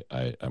 and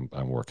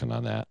I'm working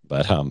on that.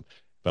 But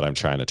I'm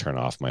trying to turn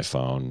off my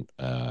phone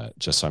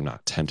just so I'm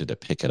not tempted to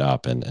pick it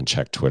up and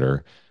check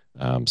Twitter.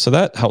 So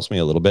that helps me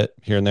a little bit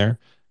here and there.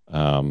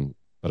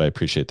 But I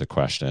appreciate the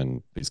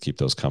question. Please keep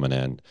those coming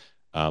in.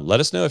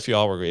 Let us know if you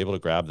all were able to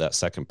grab that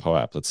second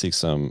POAP. Let's see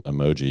some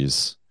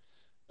emojis.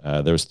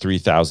 There's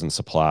 3,000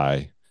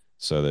 supply,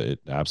 so that it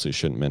absolutely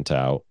shouldn't mint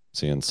out.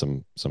 Seeing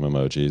some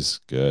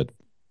emojis. Good.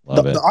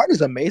 Love it. The art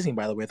is amazing,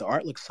 by the way. The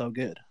art looks so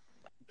good.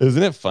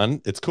 Isn't it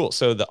fun? It's cool.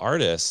 So the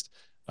artist,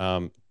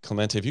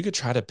 Clemente, if you could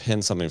try to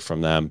pin something from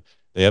them,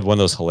 they have one of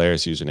those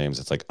hilarious usernames.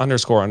 It's like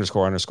underscore,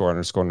 underscore, underscore,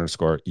 underscore,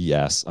 underscore,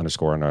 ES,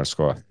 underscore,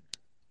 underscore.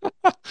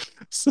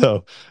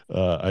 So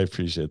I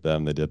appreciate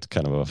them. They did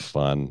kind of a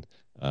fun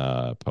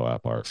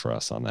POAP art for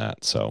us on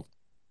that. So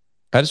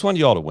I just wanted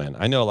you all to win.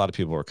 I know a lot of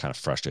people were kind of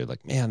frustrated,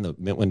 like, man, the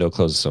mint window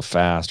closes so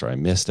fast, or I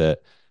missed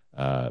it.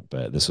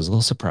 But this was a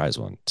little surprise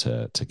one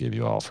to give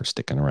you all for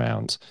sticking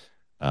around.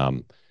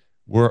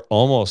 We're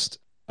almost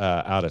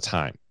out of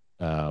time.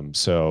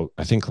 So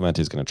I think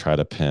Clemente is going to try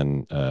to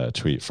pin a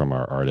tweet from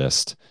our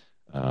artist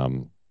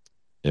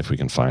if we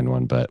can find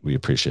one, but we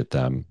appreciate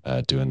them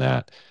doing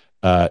that.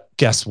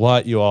 Guess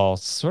what, you all?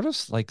 Sort of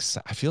like,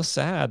 I feel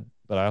sad,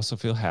 but I also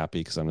feel happy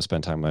because I'm going to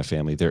spend time with my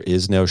family. There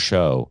is no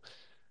show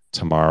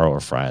tomorrow or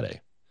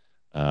Friday.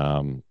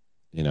 I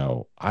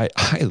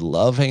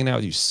love hanging out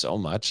with you so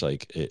much.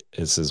 Like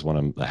this is one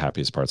of the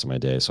happiest parts of my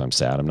day. So I'm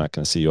sad I'm not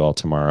going to see you all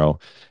tomorrow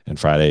and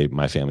Friday.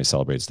 My family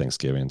celebrates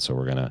Thanksgiving, so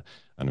I'm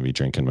gonna be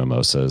drinking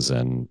mimosas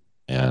and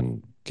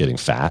getting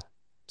fat.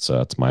 So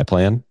that's my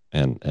plan,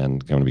 and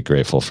going to be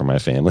grateful for my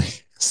family.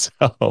 So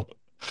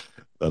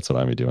that's what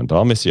I'm be doing. But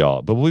I'll miss you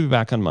all. But we'll be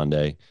back on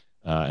Monday,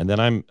 and then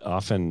I'm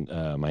off in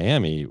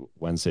Miami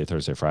Wednesday,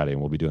 Thursday, Friday,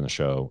 and we'll be doing the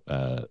show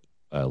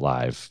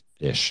live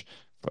ish.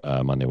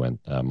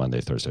 Monday,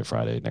 Thursday,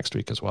 Friday next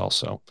week as well.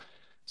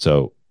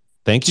 So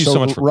thank you so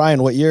much for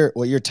Ryan. What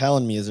you're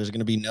telling me is there's going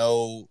to be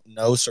no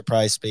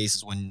surprise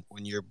spaces when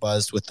you're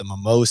buzzed with the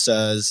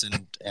mimosas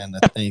and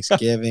the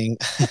Thanksgiving,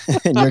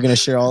 and you're going to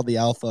share all the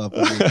alpha of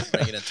what you're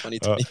bringing in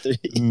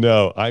 2023.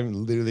 No,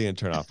 I'm literally going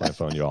to turn off my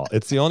phone, y'all.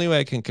 It's the only way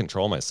I can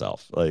control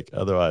myself. Like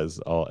otherwise,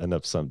 I'll end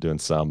up doing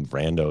some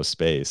rando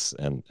space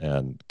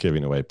and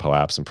giving away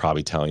POAPs and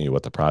probably telling you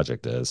what the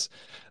project is,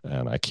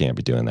 and I can't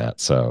be doing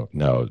that. So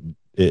no.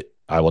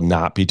 I will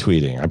not be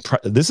tweeting.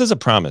 This is a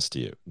promise to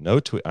you. No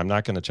tweet. I'm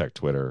not going to check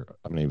Twitter.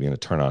 I'm not even going to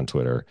turn on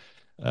Twitter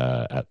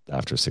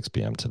after 6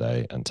 p.m.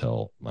 today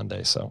until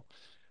Monday. So,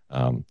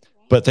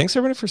 but thanks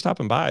everybody for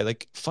stopping by.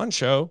 Like fun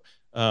show.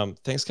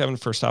 Thanks Kevin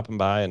for stopping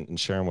by and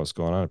sharing what's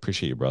going on. I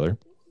appreciate you, brother.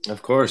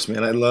 Of course,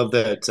 man. I love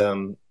that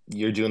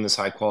you're doing this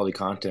high quality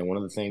content. One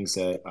of the things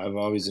that I've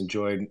always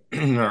enjoyed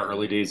in our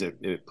early days at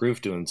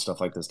Proof doing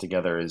stuff like this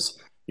together is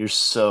you're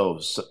so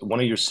one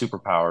of your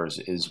superpowers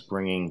is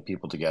bringing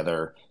people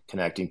together,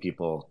 connecting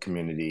people,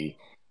 community,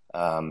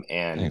 and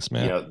thanks,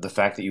 man. The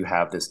fact that you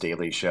have this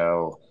daily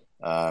show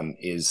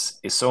is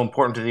so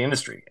important to the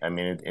industry. I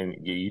mean, and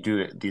you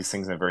do these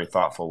things in a very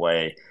thoughtful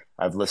way.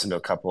 I've listened to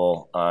a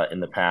couple in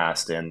the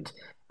past, and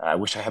I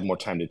wish I had more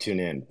time to tune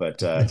in. But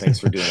thanks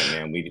for doing it,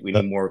 man. We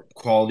need more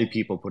quality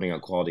people putting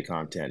out quality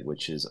content,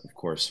 which is, of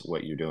course,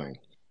 what you're doing.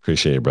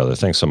 Appreciate it, brother.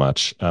 Thanks so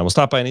much. We'll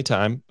stop by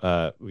anytime.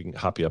 We can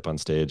hop you up on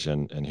stage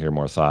and hear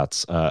more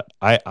thoughts.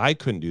 I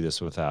couldn't do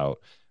this without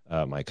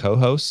my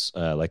co-hosts.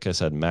 Like I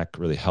said, Mech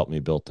really helped me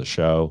build the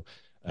show.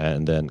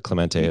 And then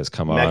Clemente has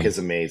come on. Mech is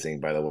amazing,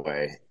 by the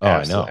way.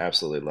 I know.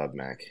 Absolutely love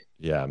Mech.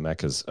 Yeah,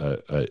 Mech is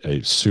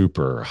a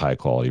super high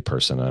quality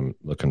person. I'm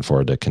looking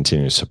forward to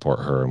continue to support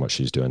her and what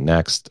she's doing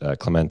next.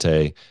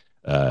 Clemente,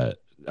 I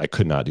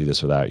could not do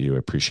this without you. I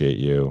appreciate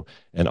you.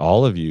 And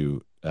all of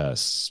you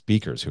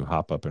speakers who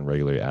hop up and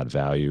regularly add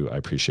value. I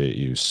appreciate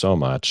you so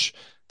much.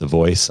 The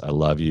Voice, I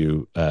love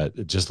you.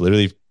 Just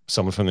literally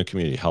someone from the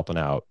community helping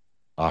out,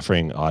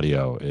 offering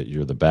audio.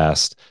 You're the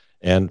best.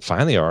 And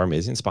finally, our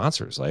amazing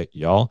sponsors, like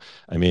y'all.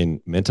 I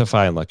mean,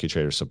 Mintify and Lucky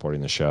Trader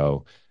supporting the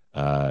show.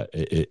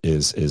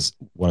 is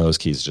one of those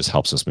keys that just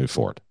helps us move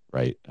forward,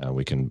 right?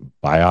 We can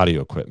buy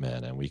audio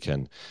equipment and we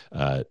can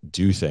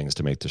do things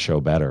to make the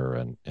show better.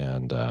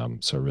 And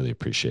so I really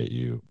appreciate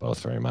you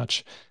both very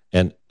much.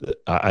 And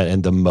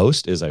the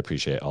most is I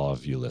appreciate all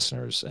of you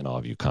listeners and all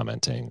of you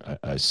commenting.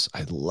 I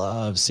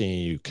love seeing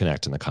you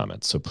connect in the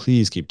comments. So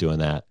please keep doing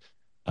that.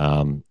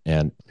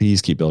 And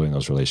please keep building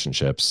those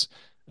relationships.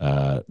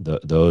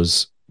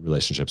 Those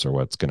relationships are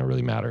what's going to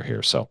really matter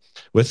here. So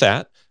with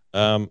that,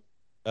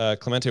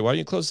 Clemente, why don't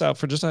you close out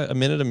for just a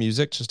minute of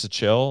music just to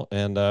chill,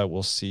 and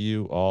we'll see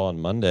you all on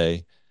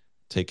Monday.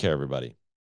 Take care, everybody.